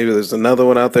place. Maybe there's another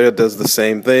one out there that does the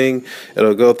same thing.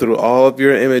 It'll go through all of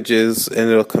your images and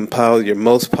it'll compile your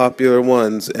most popular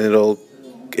ones, and it'll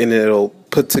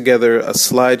put together a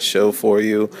slideshow for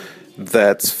you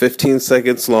that's 15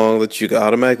 seconds long that you can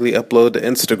automatically upload to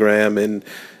Instagram. And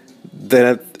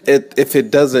then if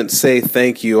it doesn't say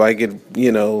thank you, I could,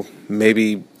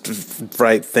 maybe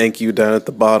write thank you down at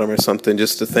the bottom or something,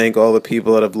 just to thank all the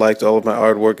people that have liked all of my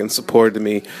artwork and supported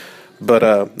me. But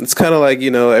it's kind of like,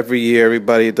 every year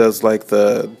everybody does like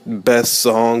the best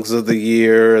songs of the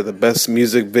year, or the best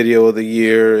music video of the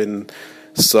year, and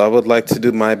so I would like to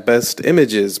do my best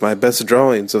images, my best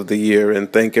drawings of the year,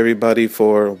 and thank everybody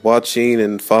for watching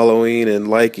and following and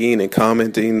liking and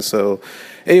commenting. So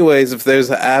anyways, if there's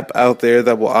an app out there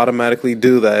that will automatically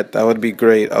do that, that would be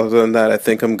great. Other than that, I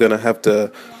think I'm going to have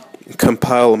to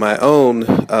compile my own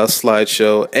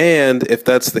slideshow. And if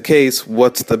that's the case,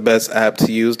 what's the best app to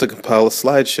use to compile a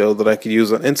slideshow that I could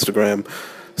use on Instagram?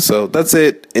 So that's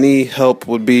it. Any help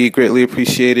would be greatly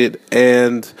appreciated.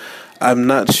 And I'm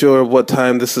not sure what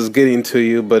time this is getting to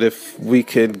you, but if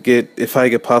I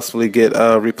could possibly get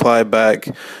a reply back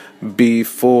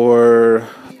before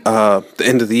the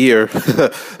end of the year,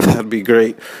 that'd be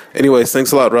great. Anyways,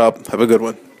 thanks a lot, Rob. Have a good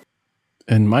one.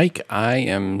 And Mike, I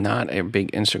am not a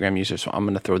big Instagram user, so I'm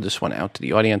going to throw this one out to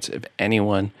the audience. If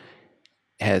anyone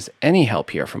has any help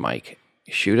here for Mike,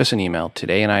 shoot us an email,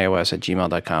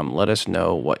 todayinios@gmail.com. Let us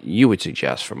know what you would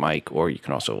suggest for Mike, or you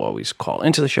can also always call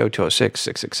into the show,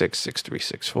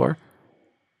 206-666-6364.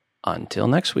 Until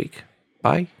next week,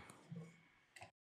 bye.